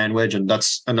probably hit a sand wedge. And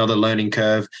that's another learning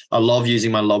curve. I love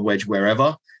using my lob wedge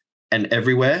wherever and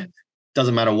everywhere.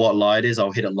 Doesn't matter what lie it is.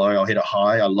 I'll hit it low. I'll hit it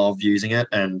high. I love using it.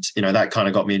 And, that kind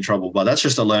of got me in trouble, but that's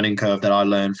just a learning curve that I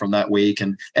learned from that week.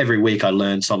 And every week I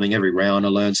learned something, every round I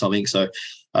learned something. So,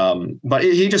 but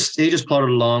he just plodded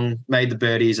along, made the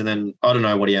birdies. And then I don't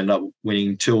know what he ended up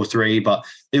winning, 2 or 3, but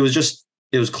it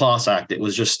was class act. It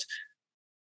was just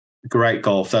great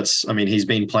golf. He's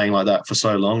been playing like that for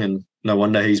so long and no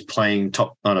wonder he's playing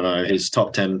his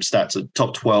top 10 stats,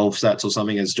 top 12 stats or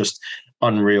something is just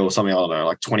unreal. Something, I don't know,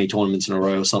 like 20 tournaments in a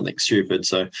row or something stupid.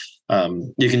 So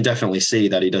you can definitely see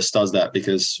that he just does that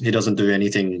because he doesn't do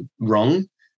anything wrong.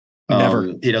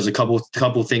 Never. He does a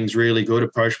couple things really good.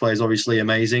 Approach play is obviously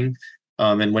amazing.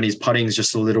 And when his putting is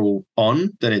just a little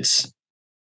on, then it's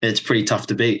pretty tough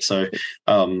to beat. So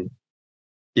I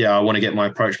want to get my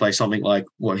approach play something like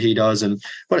what he does.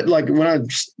 But like when I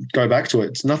just go back to it,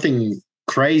 it's nothing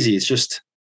crazy. It's just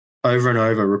over and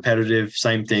over, repetitive,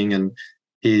 same thing. And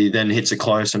he then hits it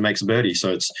close and makes a birdie.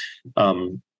 So it's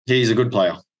he's a good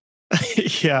player.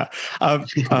 Yeah.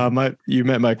 You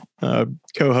met my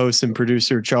co-host and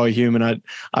producer, Charlie Hume, and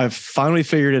I've finally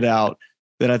figured it out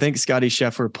that I think Scotty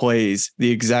Scheffler plays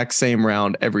the exact same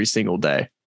round every single day.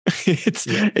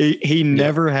 He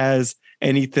never has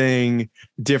anything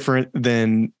different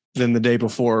than the day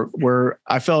before, where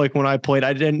I felt like when I played,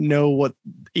 I didn't know what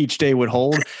each day would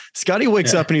hold. Scotty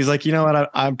wakes up and he's like, you know what?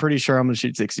 I'm pretty sure I'm going to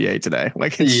shoot 68 today.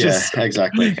 Like, it's just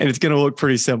exactly. And it's going to look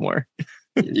pretty similar.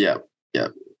 Yeah.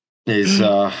 He's,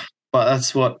 but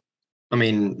that's what,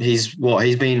 he's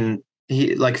been,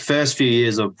 first few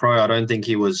years of pro, I don't think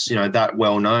he was, that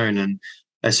well known. And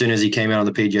as soon as he came out on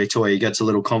the PGA Tour, he gets a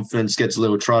little confidence, gets a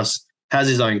little trust, has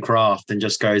his own craft and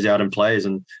just goes out and plays.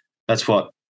 And that's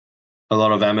what a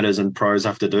lot of amateurs and pros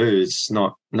have to do. It's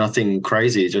nothing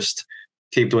crazy. Just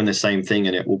keep doing the same thing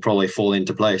and it will probably fall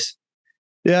into place.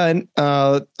 Yeah, and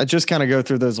I just kind of go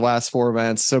through those last 4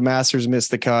 events. So Masters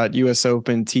missed the cut, US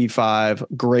Open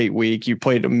T5, great week. You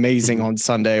played amazing on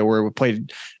Sunday, where we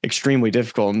played extremely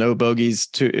difficult, no bogeys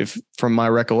if from my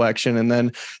recollection. And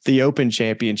then the Open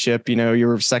Championship, you know, you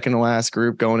were second to last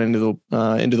group going into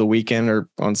the weekend or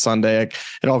on Sunday.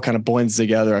 It all kind of blends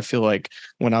together. I feel like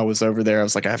when I was over there, I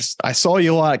was like, I saw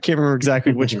you a lot. I can't remember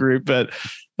exactly which group, but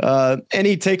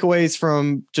any takeaways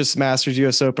from just Masters,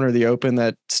 US Open, or the Open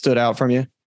that stood out from you?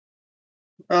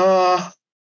 I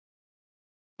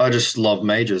just love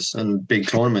majors and big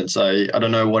tournaments. I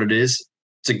don't know what it is.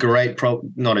 It's a great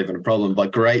not even a problem,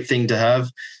 but great thing to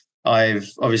have.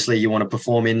 Obviously you want to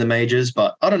perform in the majors,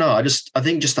 but I don't know. I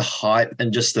think just the hype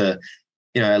and just I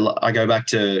go back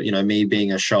to, me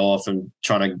being a show off and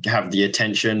trying to have the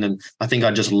attention. And I think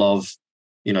I just love,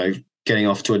 getting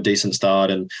off to a decent start.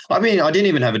 And I mean, I didn't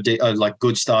even have a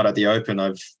good start at the Open.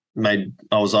 I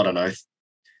don't know,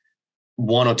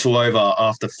 1 or 2 over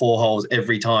after 4 holes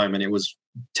every time, and it was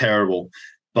terrible.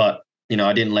 But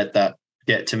I didn't let that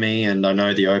get to me. And I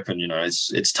know the Open,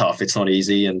 it's tough. It's not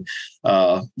easy. And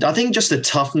I think just the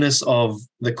toughness of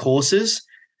the courses.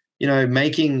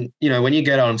 Making, when you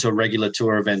get onto a regular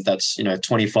tour event that's,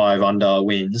 25 under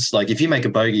wins, like if you make a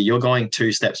bogey, you're going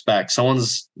 2 steps back.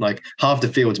 Someone's like half the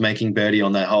field's making birdie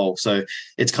on that hole. So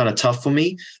it's kind of tough for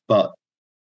me, but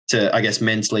I guess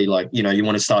mentally, like, you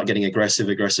want to start getting aggressive.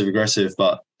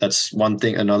 But that's one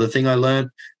thing. Another thing I learned,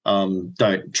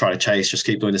 don't try to chase, just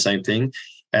keep doing the same thing.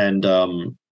 And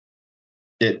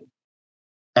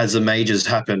as the majors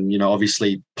happen,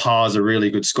 obviously par's a really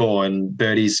good score and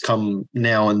birdies come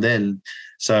now and then.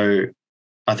 So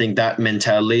I think that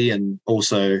mentality, and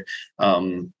also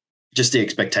just the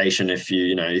expectation, if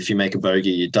you make a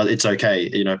bogey, it's okay.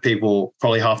 People,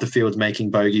 probably half the field's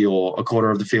making bogey or a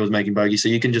quarter of the field's making bogey. So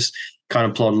you can just kind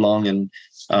of plod along and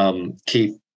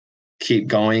keep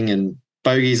going. And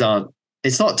bogeys they're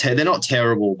not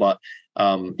terrible, but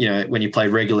when you play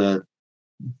regular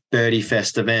birdie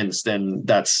fest events, then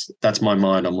that's my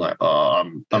mind. I'm like,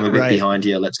 I'm a bit behind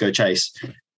here. Let's go chase.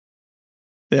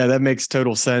 Yeah, that makes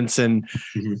total sense. And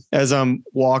as I'm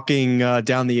walking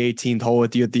down the 18th hole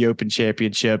with you at the Open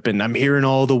Championship, and I'm hearing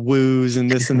all the woos and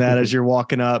this and that as you're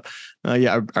walking up.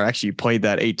 I actually played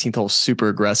that 18th hole super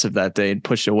aggressive that day and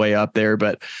pushed it way up there.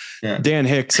 But Dan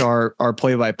Hicks, our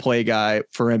play-by-play guy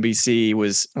for NBC,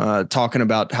 was talking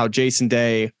about how Jason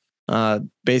Day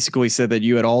basically said that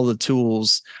you had all the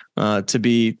tools to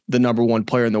be the number 1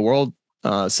 player in the world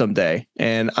someday.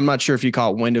 And I'm not sure if you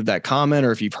caught wind of that comment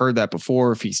or if you've heard that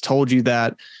before, if he's told you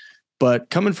that, but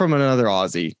coming from another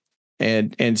Aussie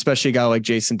and especially a guy like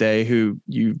Jason Day, who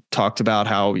you talked about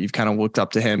how you've kind of looked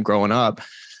up to him growing up.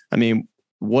 I mean,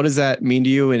 what does that mean to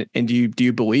you? And do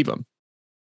you believe him?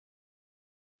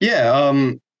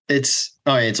 Yeah. It's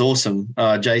awesome.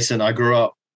 Jason, I grew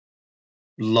up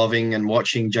loving and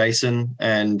watching Jason,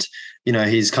 and,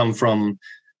 he's come from,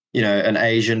 an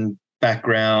Asian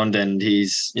background, and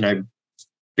he's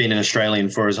been an Australian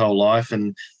for his whole life,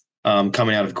 and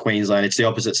coming out of Queensland, it's the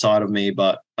opposite side of me,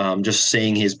 but just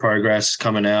seeing his progress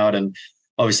coming out. And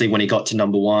obviously when he got to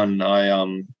number 1,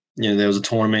 there was a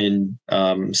tournament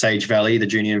in Sage Valley, the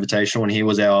Junior Invitational, and he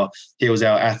was our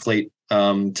athlete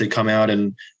to come out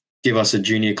and give us a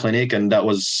junior clinic, and that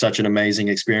was such an amazing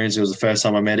experience. It was the first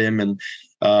time I met him, and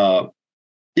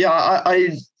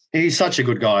he's such a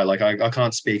good guy. Like I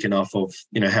can't speak enough of,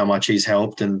 how much he's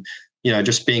helped, and,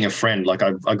 just being a friend. Like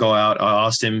I go out, I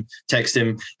asked him, text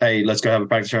him, hey, let's go have a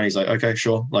practice round. He's like, okay,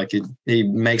 sure. Like he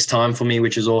makes time for me,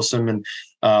 which is awesome. And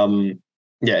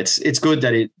it's good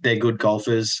that they're good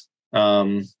golfers.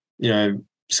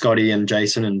 Scotty and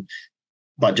Jason,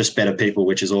 but just better people,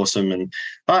 which is awesome. And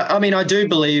I do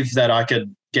believe that I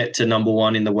could get to number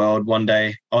 1 in the world one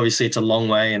day. Obviously it's a long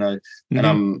way, and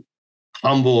I'm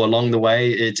humble along the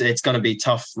way. It's going to be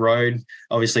tough road.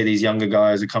 Obviously these younger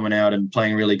guys are coming out and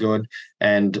playing really good,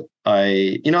 and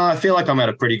I feel like I'm at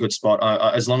a pretty good spot.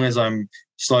 As long as I'm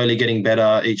slowly getting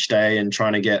better each day and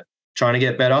trying to get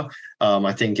better,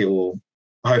 I think it will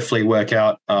hopefully work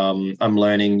out. I'm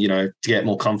learning, to get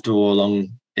more comfortable along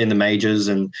in the majors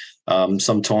and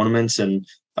some tournaments, and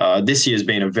this year's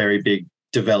been a very big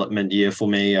development year for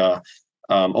me.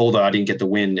 Although I didn't get the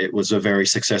win, it was a very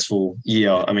successful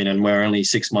year. I mean, and we're only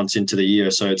 6 months into the year,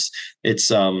 so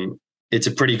it's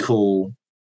a pretty cool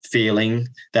feeling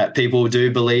that people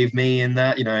do believe me in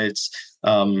that. It's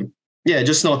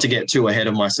just not to get too ahead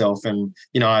of myself. And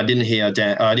I don't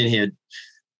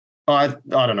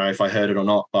know if I heard it or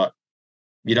not, but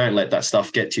you don't let that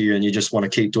stuff get to you, and you just want to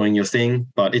keep doing your thing.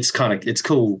 But it's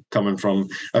cool coming from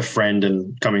a friend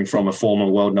and coming from a former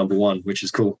world number one, which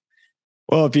is cool.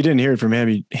 Well, if you didn't hear it from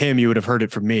him, you would have heard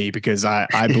it from me, because I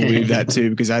believe that too,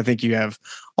 because I think you have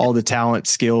all the talent,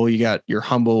 skill. You're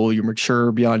humble, you're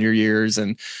mature beyond your years.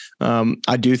 And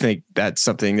I do think that's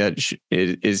something that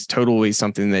is totally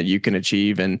something that you can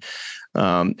achieve. And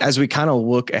as we kind of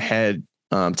look ahead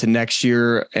to next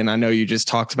year, and I know you just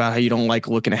talked about how you don't like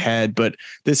looking ahead, but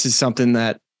this is something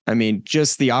that, I mean,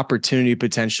 just the opportunity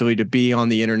potentially to be on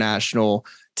the international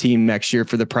team next year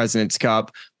for the President's Cup.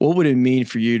 What would it mean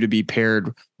for you to be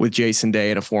paired with Jason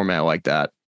Day in a format like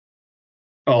that?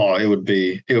 Oh, it would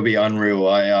be unreal.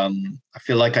 I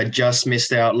feel like I just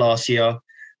missed out last year.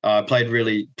 I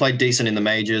played decent in the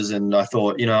majors, and I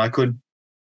thought,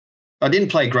 I didn't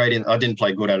play good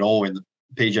at all in the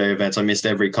PGA events. I missed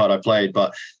every cut I played,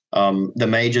 but the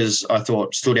majors I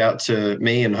thought stood out to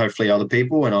me and hopefully other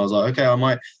people. And I was like, okay, I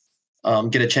might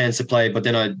get a chance to play, but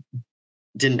then I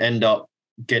didn't end up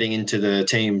getting into the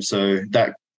team. So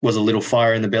that was a little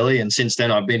fire in the belly. And since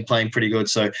then I've been playing pretty good.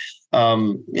 So,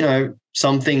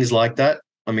 some things like that,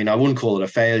 I mean, I wouldn't call it a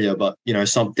failure, but,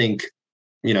 something,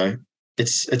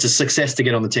 it's a success to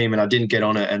get on the team, and I didn't get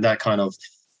on it. And that kind of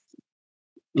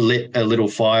lit a little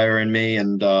fire in me,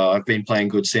 and I've been playing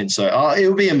good since. So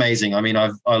it'll be amazing. I mean, I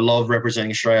love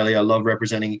representing Australia. I love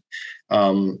representing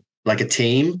like a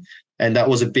team. And that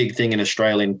was a big thing in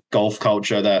Australian golf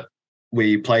culture, that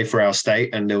we play for our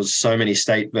state, and there was so many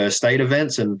state versus state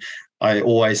events, and I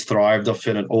always thrived off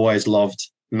it and always loved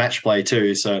match play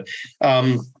too. So,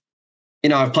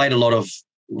 I've played a lot of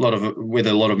with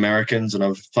a lot of Americans, and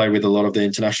I've played with a lot of the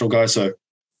international guys. So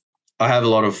I have a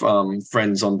lot of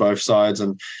friends on both sides,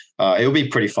 and it'll be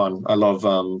pretty fun. I love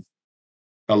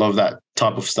that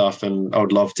type of stuff, and I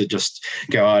would love to just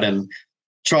go out and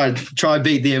try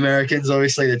beat the Americans.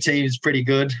 Obviously, the team's pretty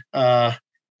good, but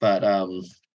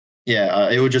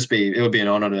it would be an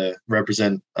honor to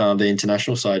represent the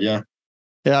international side. Yeah.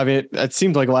 Yeah. I mean, it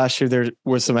seemed like last year there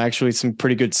was some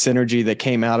pretty good synergy that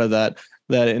came out of that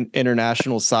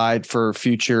international side for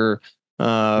future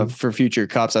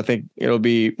cups. I think it'll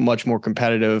be much more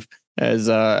competitive as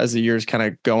the years kind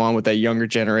of go on with that younger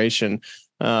generation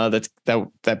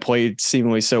that played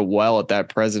seemingly so well at that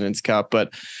President's Cup.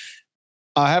 But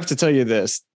I have to tell you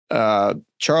this,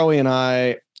 Charlie and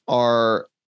I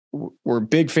we're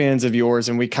big fans of yours,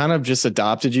 and we kind of just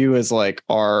adopted you as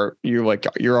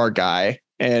you're our guy.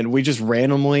 And we just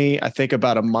randomly, I think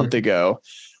about a month ago,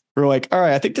 we're like, all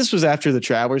right, I think this was after the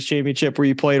Travelers Championship where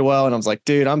you played well. And I was like,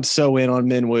 dude, I'm so in on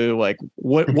Minwoo. Like,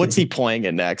 what's he playing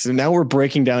in next? And now we're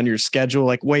breaking down your schedule.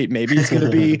 Like, wait, maybe he's going to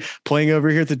be playing over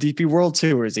here at the DP World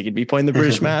Tour. Is he going to be playing the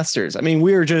British Masters? I mean,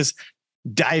 we were just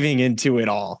diving into it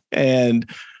all. And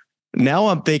now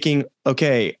I'm thinking,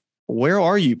 okay, where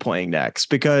are you playing next?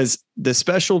 Because the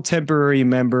special temporary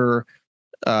member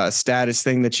status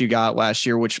thing that you got last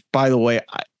year, which, by the way,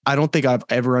 I don't think I've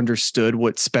ever understood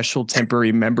what special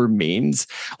temporary member means.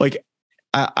 Like,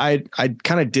 I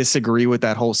kind of disagree with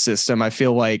that whole system. I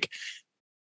feel like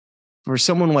for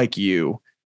someone like you,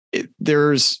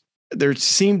 there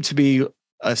seemed to be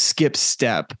a skip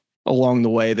step along the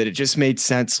way that it just made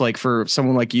sense. Like for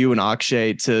someone like you and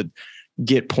Akshay to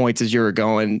get points as you were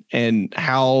going, and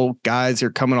how guys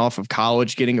are coming off of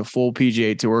college getting a full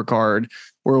PGA Tour card,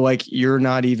 where like you're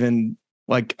not even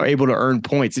like able to earn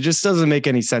points. It just doesn't make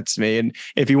any sense to me. And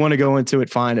if you want to go into it,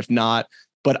 fine. If not,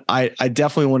 but I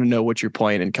definitely want to know what you're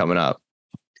playing and coming up.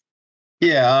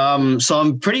 Yeah. So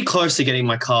I'm pretty close to getting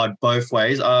my card both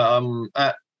ways. I'm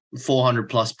at 400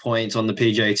 plus points on the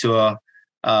PGA Tour,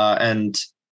 and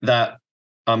that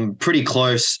I'm pretty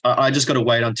close. I just got to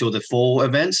wait until the fall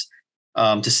events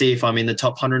to see if I'm in the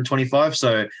top 125.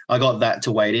 So I got that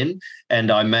to wait in,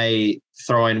 and I may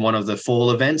throw in one of the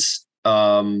fall events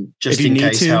just in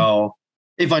case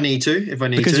if I need to,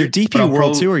 because your DP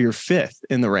World Tour, you're fifth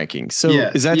in the rankings. So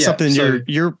is that something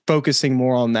you're focusing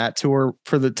more on that tour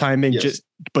for the timing? Yes.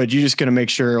 But you're just going to make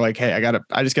sure like, hey,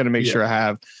 I just got to make sure I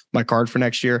have my card for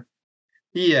next year.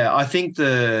 Yeah. I think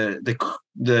the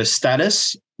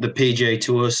status, the PGA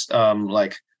Tours,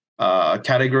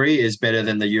 category is better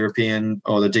than the European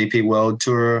or the DP World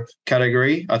Tour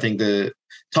category. I think the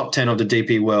top 10 of the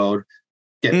DP World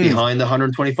get behind the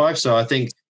 125. So I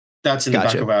think that's in the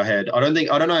back of our head. I don't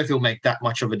know if it'll make that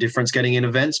much of a difference getting in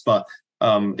events, but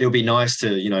it'll be nice to,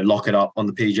 lock it up on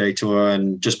the PGA Tour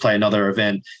and just play another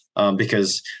event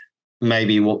because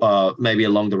maybe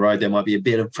along the road there might be a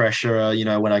bit of pressure,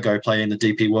 when I go play in the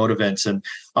DP World events. And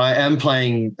I am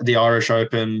playing the Irish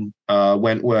Open,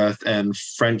 Wentworth, and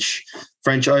French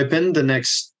Open the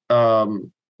next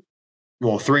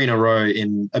well, 3 in a row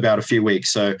in about a few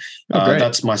weeks. So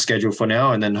that's my schedule for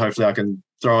now. And then hopefully I can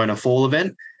throw in a fall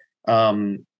event.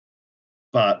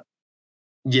 But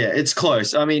yeah, it's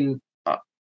close. I mean,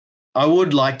 I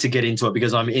would like to get into it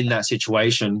because I'm in that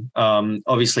situation.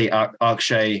 Obviously,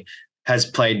 Akshay has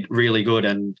played really good,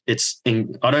 and he's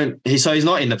not in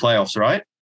the playoffs, right?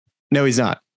 No, he's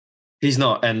not. He's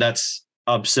not, and that's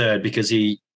absurd because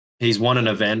he's won an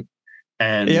event,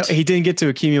 and he didn't get to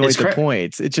accumulate the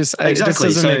points. It just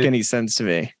doesn't make any sense to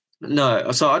me.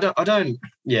 No, so I don't.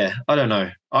 Yeah, I don't know.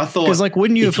 I thought because like,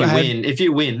 wouldn't you if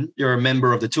you win, you're a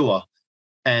member of the tour,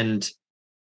 and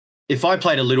if I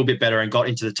played a little bit better and got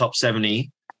into the top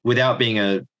 70 without being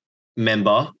a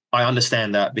member, I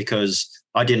understand that because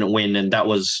I didn't win and that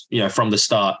was, from the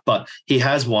start. But he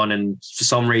has won, and for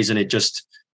some reason it just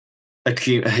I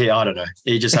don't know.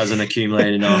 He just hasn't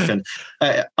accumulated enough, and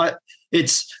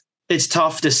it's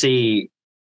tough to see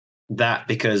that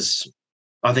because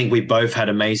I think we both had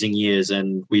amazing years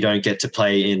and we don't get to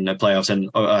play in the playoffs. And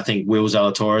I think Will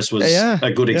Zalatoris was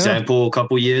a good example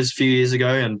a few years ago,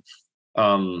 and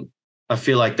I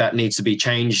feel like that needs to be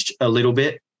changed a little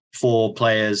bit for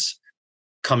players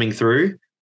coming through.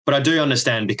 But I do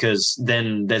understand because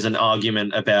then there's an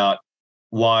argument about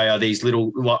why are these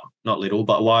why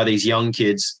are these young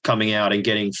kids coming out and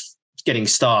getting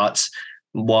starts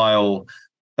while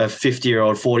a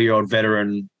 50-year-old, 40-year-old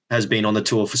veteran has been on the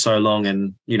tour for so long,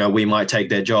 and we might take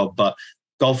their job. But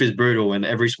golf is brutal, and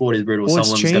every sport is brutal. Well,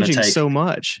 someone's going to take so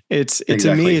much. It's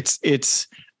exactly. To me, it's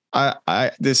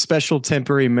this special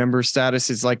temporary member status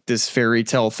is like this fairy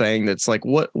tale thing. That's like,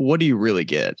 what do you really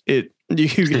get?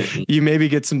 You maybe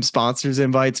get some sponsors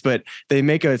invites, but they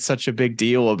make such a big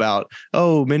deal about,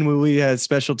 Minwoo has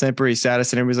special temporary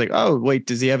status, and everybody's like, oh wait,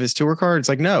 does he have his tour card? It's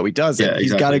like, no, he doesn't. Yeah, exactly.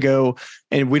 He's got to go,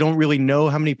 and we don't really know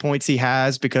how many points he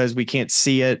has because we can't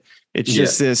see it. It's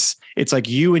just this. It's like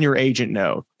you and your agent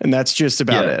know, and that's just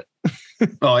about it.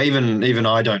 Oh, even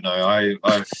I don't know.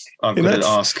 I've got to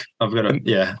ask. I've got to And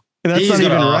that's he's not got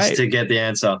even to ask right to get the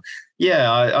answer. Yeah,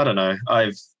 I don't know.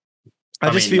 I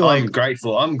just feel like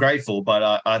I'm grateful,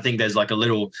 but I think there's like a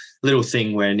little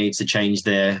thing where it needs to change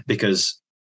there because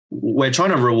we're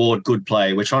trying to reward good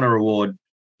play. We're trying to reward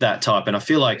that type, and I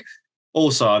feel like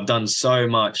also I've done so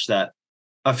much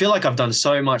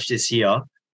this year,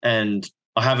 and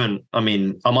I haven't. I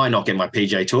mean, I might not get my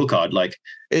PGA Tour card. Like,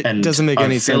 it doesn't make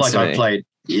any sense. I feel like I played.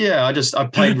 Yeah, I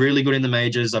played really good in the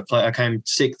majors. I came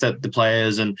sixth at the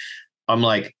Players, and I'm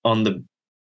like on the.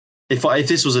 If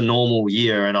this was a normal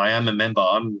year and I am a member,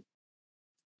 I'm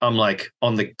like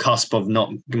on the cusp of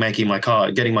not getting my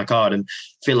card, and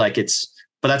feel like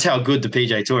but that's how good the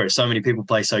PGA Tour is. So many people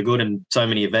play so good in so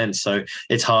many events, so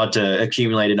it's hard to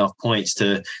accumulate enough points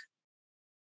to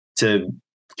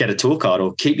get a tour card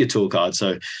or keep your tour card.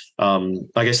 So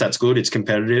I guess that's good. It's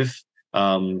competitive.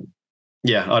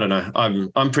 Yeah, I don't know.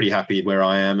 I'm pretty happy where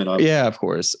I am, and of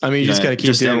course. I mean, you just got to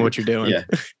keep doing what you're doing. Yeah,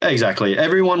 exactly.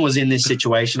 Everyone was in this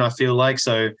situation, I feel like,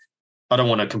 so I don't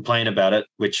want to complain about it,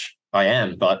 which I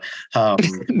am, but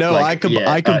no,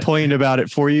 I complained about it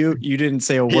for you. You didn't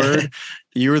say a word.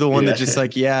 You were the one that just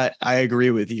like, I agree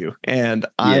with you, and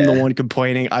I'm the one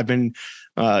complaining. I've been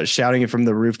shouting it from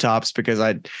the rooftops because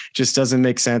just doesn't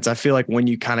make sense. I feel like when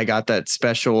you kind of got that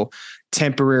special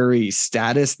temporary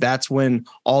status, that's when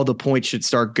all the points should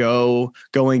start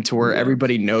going to where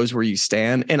everybody knows where you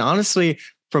stand. And honestly,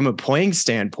 from a playing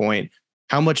standpoint,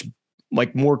 how much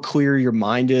like more clear your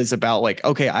mind is about like,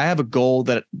 okay, I have a goal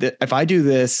that if I do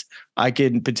this, I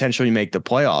can potentially make the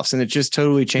playoffs. And it just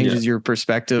totally changes your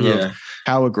perspective of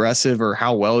how aggressive or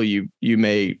how well you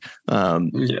may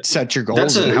set your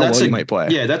goals and how well you might play.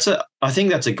 Yeah, I think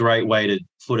that's a great way to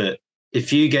put it.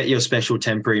 If you get your special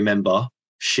temporary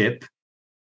membership,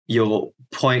 your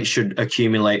points should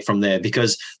accumulate from there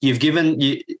because you've proved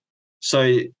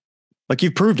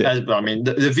it. I mean,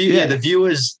 the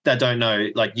viewers that don't know,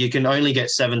 like you can only get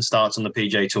 7 starts on the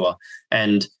PGA Tour,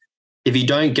 and if you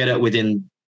don't get it within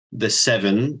the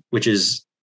 7,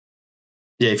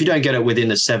 if you don't get it within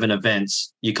the 7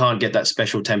 events, you can't get that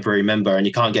special temporary member, and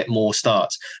you can't get more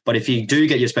starts. But if you do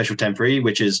get your special temporary,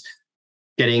 which is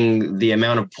getting the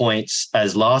amount of points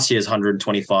as last year's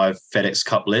 125 FedEx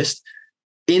Cup list,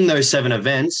 in those 7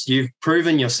 events, you've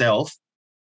proven yourself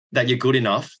that you're good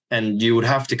enough, and you would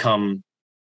have to come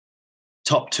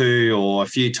top 2 or a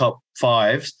few top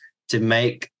 5s to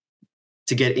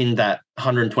get in that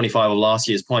 125 of last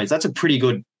year's points. That's a pretty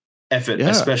good effort,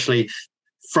 especially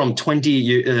from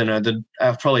 20.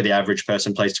 Probably the average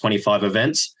person plays 25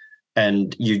 events,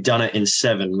 and you've done it in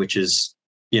 7, which is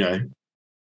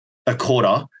a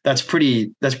quarter. That's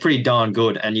pretty darn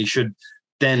good, and you should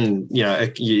then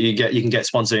you can get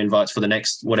sponsor invites for the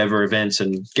next whatever events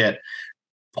and get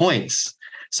points.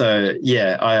 So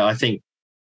yeah, I think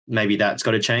maybe that's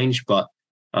got to change, but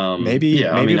maybe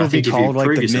it'll be called like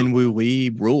the Minwoo Lee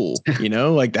rule,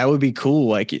 like that would be cool.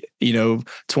 Like,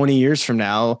 20 years from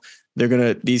now,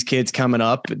 these kids coming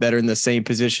up that are in the same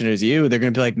position as you, they're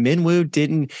going to be like,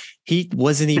 Minwoo he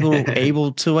wasn't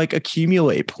able to like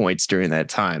accumulate points during that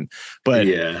time. But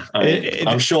yeah,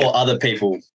 I'm sure other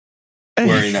people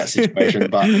were in that situation,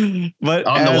 but I'm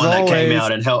the one that came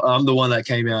out and helped. I'm the one that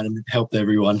came out and helped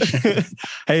everyone.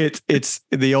 Hey, it's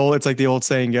like the old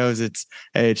saying goes, it's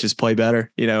just play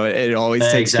better. It always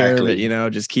takes care of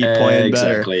it. Just keep playing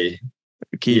better.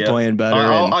 Keep playing better.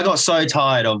 I got so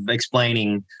tired of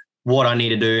explaining what I need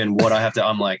to do and what I have to.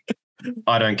 I'm like,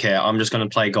 I don't care. I'm just going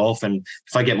to play golf, and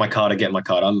if I get my card, I get my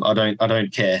card. I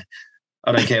don't care.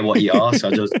 I don't care what you ask.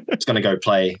 I'm just going to go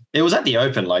play. It was at the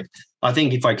Open. Like, I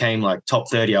think if I came like top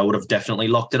 30, I would have definitely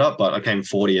locked it up, but I came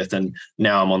 40th and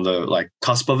now I'm on the like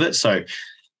cusp of it. So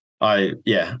I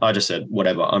just said,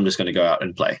 whatever, I'm just going to go out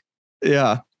and play.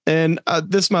 Yeah. And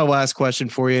this is my last question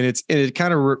for you. And it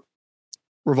kind of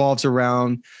revolves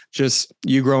around just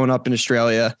you growing up in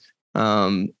Australia. We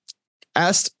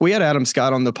had Adam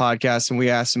Scott on the podcast and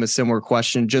we asked him a similar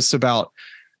question just about,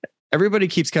 everybody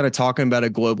keeps kind of talking about a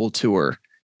global tour.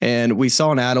 And we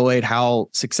saw in Adelaide how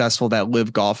successful that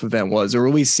live golf event was, or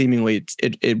at least seemingly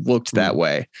it looked that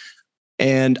way.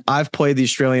 And I've played the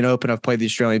Australian Open. I've played the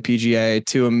Australian PGA,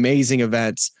 2 amazing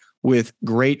events with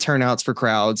great turnouts for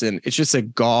crowds. And it's just a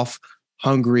golf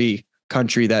hungry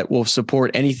country that will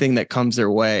support anything that comes their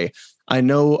way. I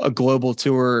know a global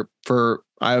tour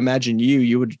I imagine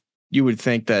you would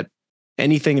think that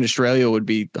anything in Australia would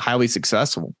be highly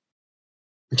successful.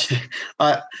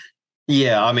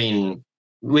 Yeah, I mean,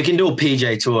 we can do a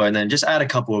PJ tour and then just add a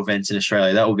couple of events in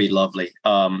Australia. That would be lovely.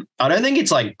 I don't think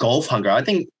it's like golf hunger. I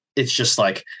think it's just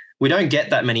like we don't get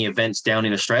that many events down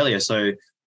in Australia. So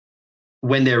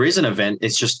when there is an event,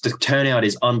 it's just the turnout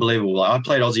is unbelievable. Like, I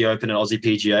played Aussie Open and Aussie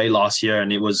PGA last year,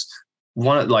 and it was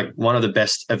one of the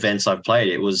best events I've played.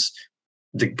 It was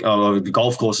the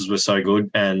golf courses were so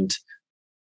good, and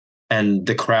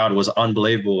the crowd was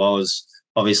unbelievable.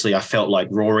 I felt like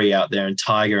Rory out there and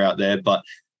Tiger out there, but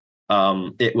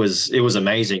it was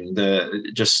amazing.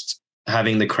 Just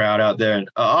having the crowd out there, and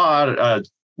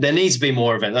there needs to be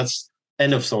more events. That's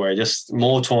end of story. Just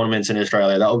more tournaments in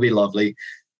Australia. That would be lovely.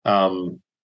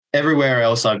 Everywhere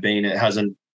else I've been, it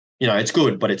hasn't. It's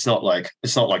good, but it's not like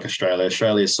Australia.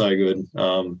 Australia is so good.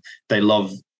 They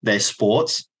love their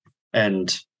sports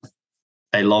and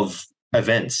they love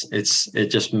events.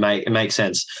 It makes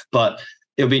sense. But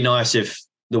it would be nice if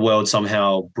the world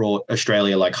somehow brought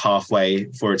Australia like halfway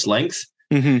for its length,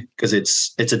 because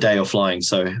it's a day of flying.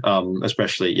 So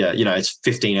especially, it's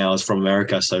 15 hours from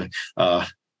America. So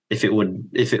if it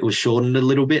was shortened a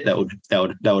little bit, that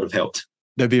would have helped.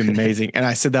 That'd be amazing. And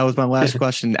I said that was my last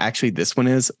question. Actually, this one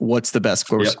is, what's the best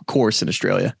course in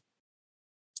Australia?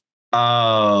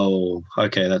 Oh,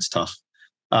 okay, that's tough.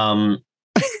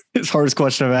 It's the hardest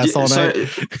question I've asked all night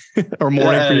or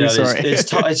morning for you. Sorry.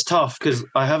 It's tough because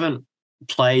I haven't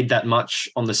played that much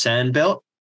on the sand belt,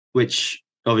 which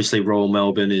obviously Royal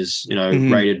Melbourne is,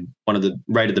 rated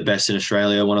the best in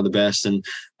Australia, one of the best. And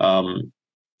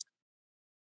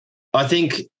I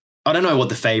think, I don't know what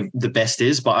the best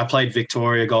is, but I played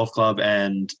Victoria Golf Club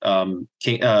and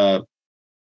just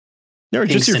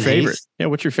your favorite. Heath. Yeah,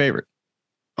 what's your favorite?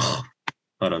 Oh,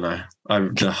 I don't know.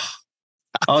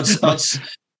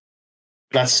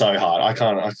 That's so hard. I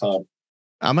can't.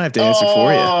 I might have to answer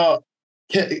for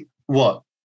you. What?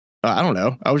 I don't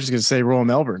know. I was just going to say Royal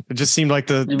Melbourne. It just seemed like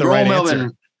the Royal right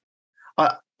Melbourne,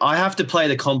 answer. I have to play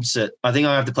the composite. I think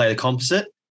I have to play the composite.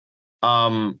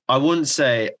 I wouldn't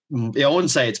say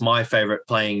it's my favorite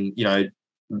playing,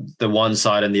 the one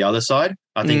side and the other side.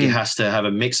 I think it has to have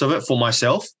a mix of it for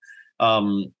myself.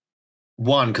 One,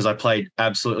 because I played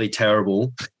absolutely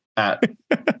terrible at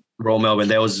Royal Melbourne.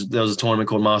 There was a tournament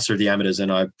called Master of the Amateurs,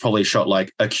 and I probably shot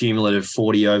like a cumulative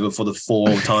 40 over for the 4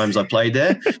 times I played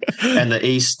there. And the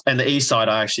east side,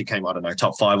 I actually came, I don't know,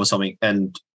 top 5 or something.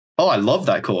 And I love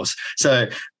that course. So,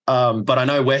 but I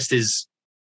know West is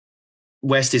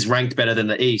ranked better than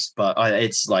the East, but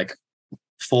it's like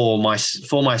for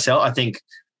myself, I think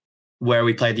where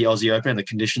we played the Aussie Open and the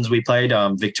conditions we played,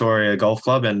 Victoria Golf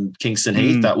Club and Kingston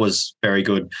Heath, that was very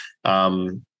good.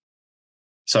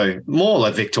 So more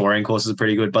like Victorian courses are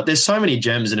pretty good, but there's so many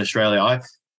gems in Australia.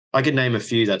 I could name a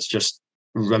few that's just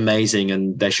amazing,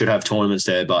 and they should have tournaments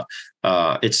there, but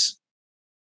it's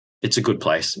a good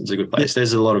place. It's a good place.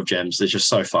 There's a lot of gems. They're just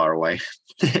so far away.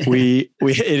 it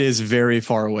is very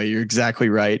far away. You're exactly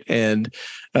right. And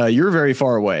you're very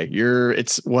far away.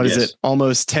 Is it?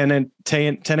 Almost 10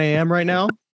 a.m. right now?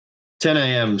 10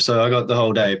 a.m. So I got the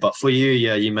whole day, but for you,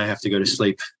 yeah, you may have to go to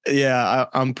sleep. Yeah,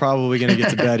 I'm probably going to get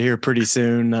to bed here pretty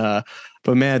soon.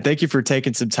 But man, thank you for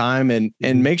taking some time and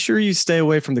make sure you stay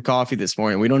away from the coffee this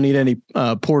morning. We don't need any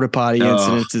porta potty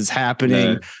incidences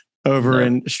happening over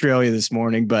in Australia this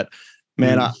morning. But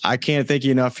man, I can't thank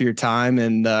you enough for your time.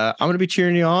 And I'm going to be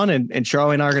cheering you on. And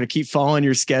Charlie and I are going to keep following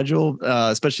your schedule,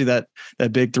 especially that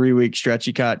big 3-week stretch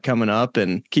you got coming up,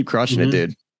 and keep crushing it,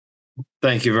 dude.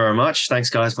 Thank you very much. Thanks,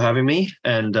 guys, for having me.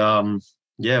 And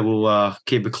we'll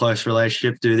keep a close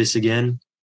relationship, do this again.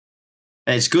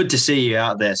 And it's good to see you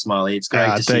out there, Smylie. It's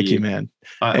great to see you. Thank you, man.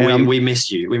 We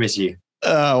miss you. We miss you.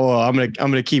 Well, I'm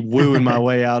gonna keep wooing my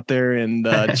way out there and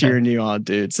cheering you on,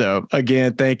 dude. So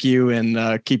again, thank you,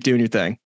 and keep doing your thing.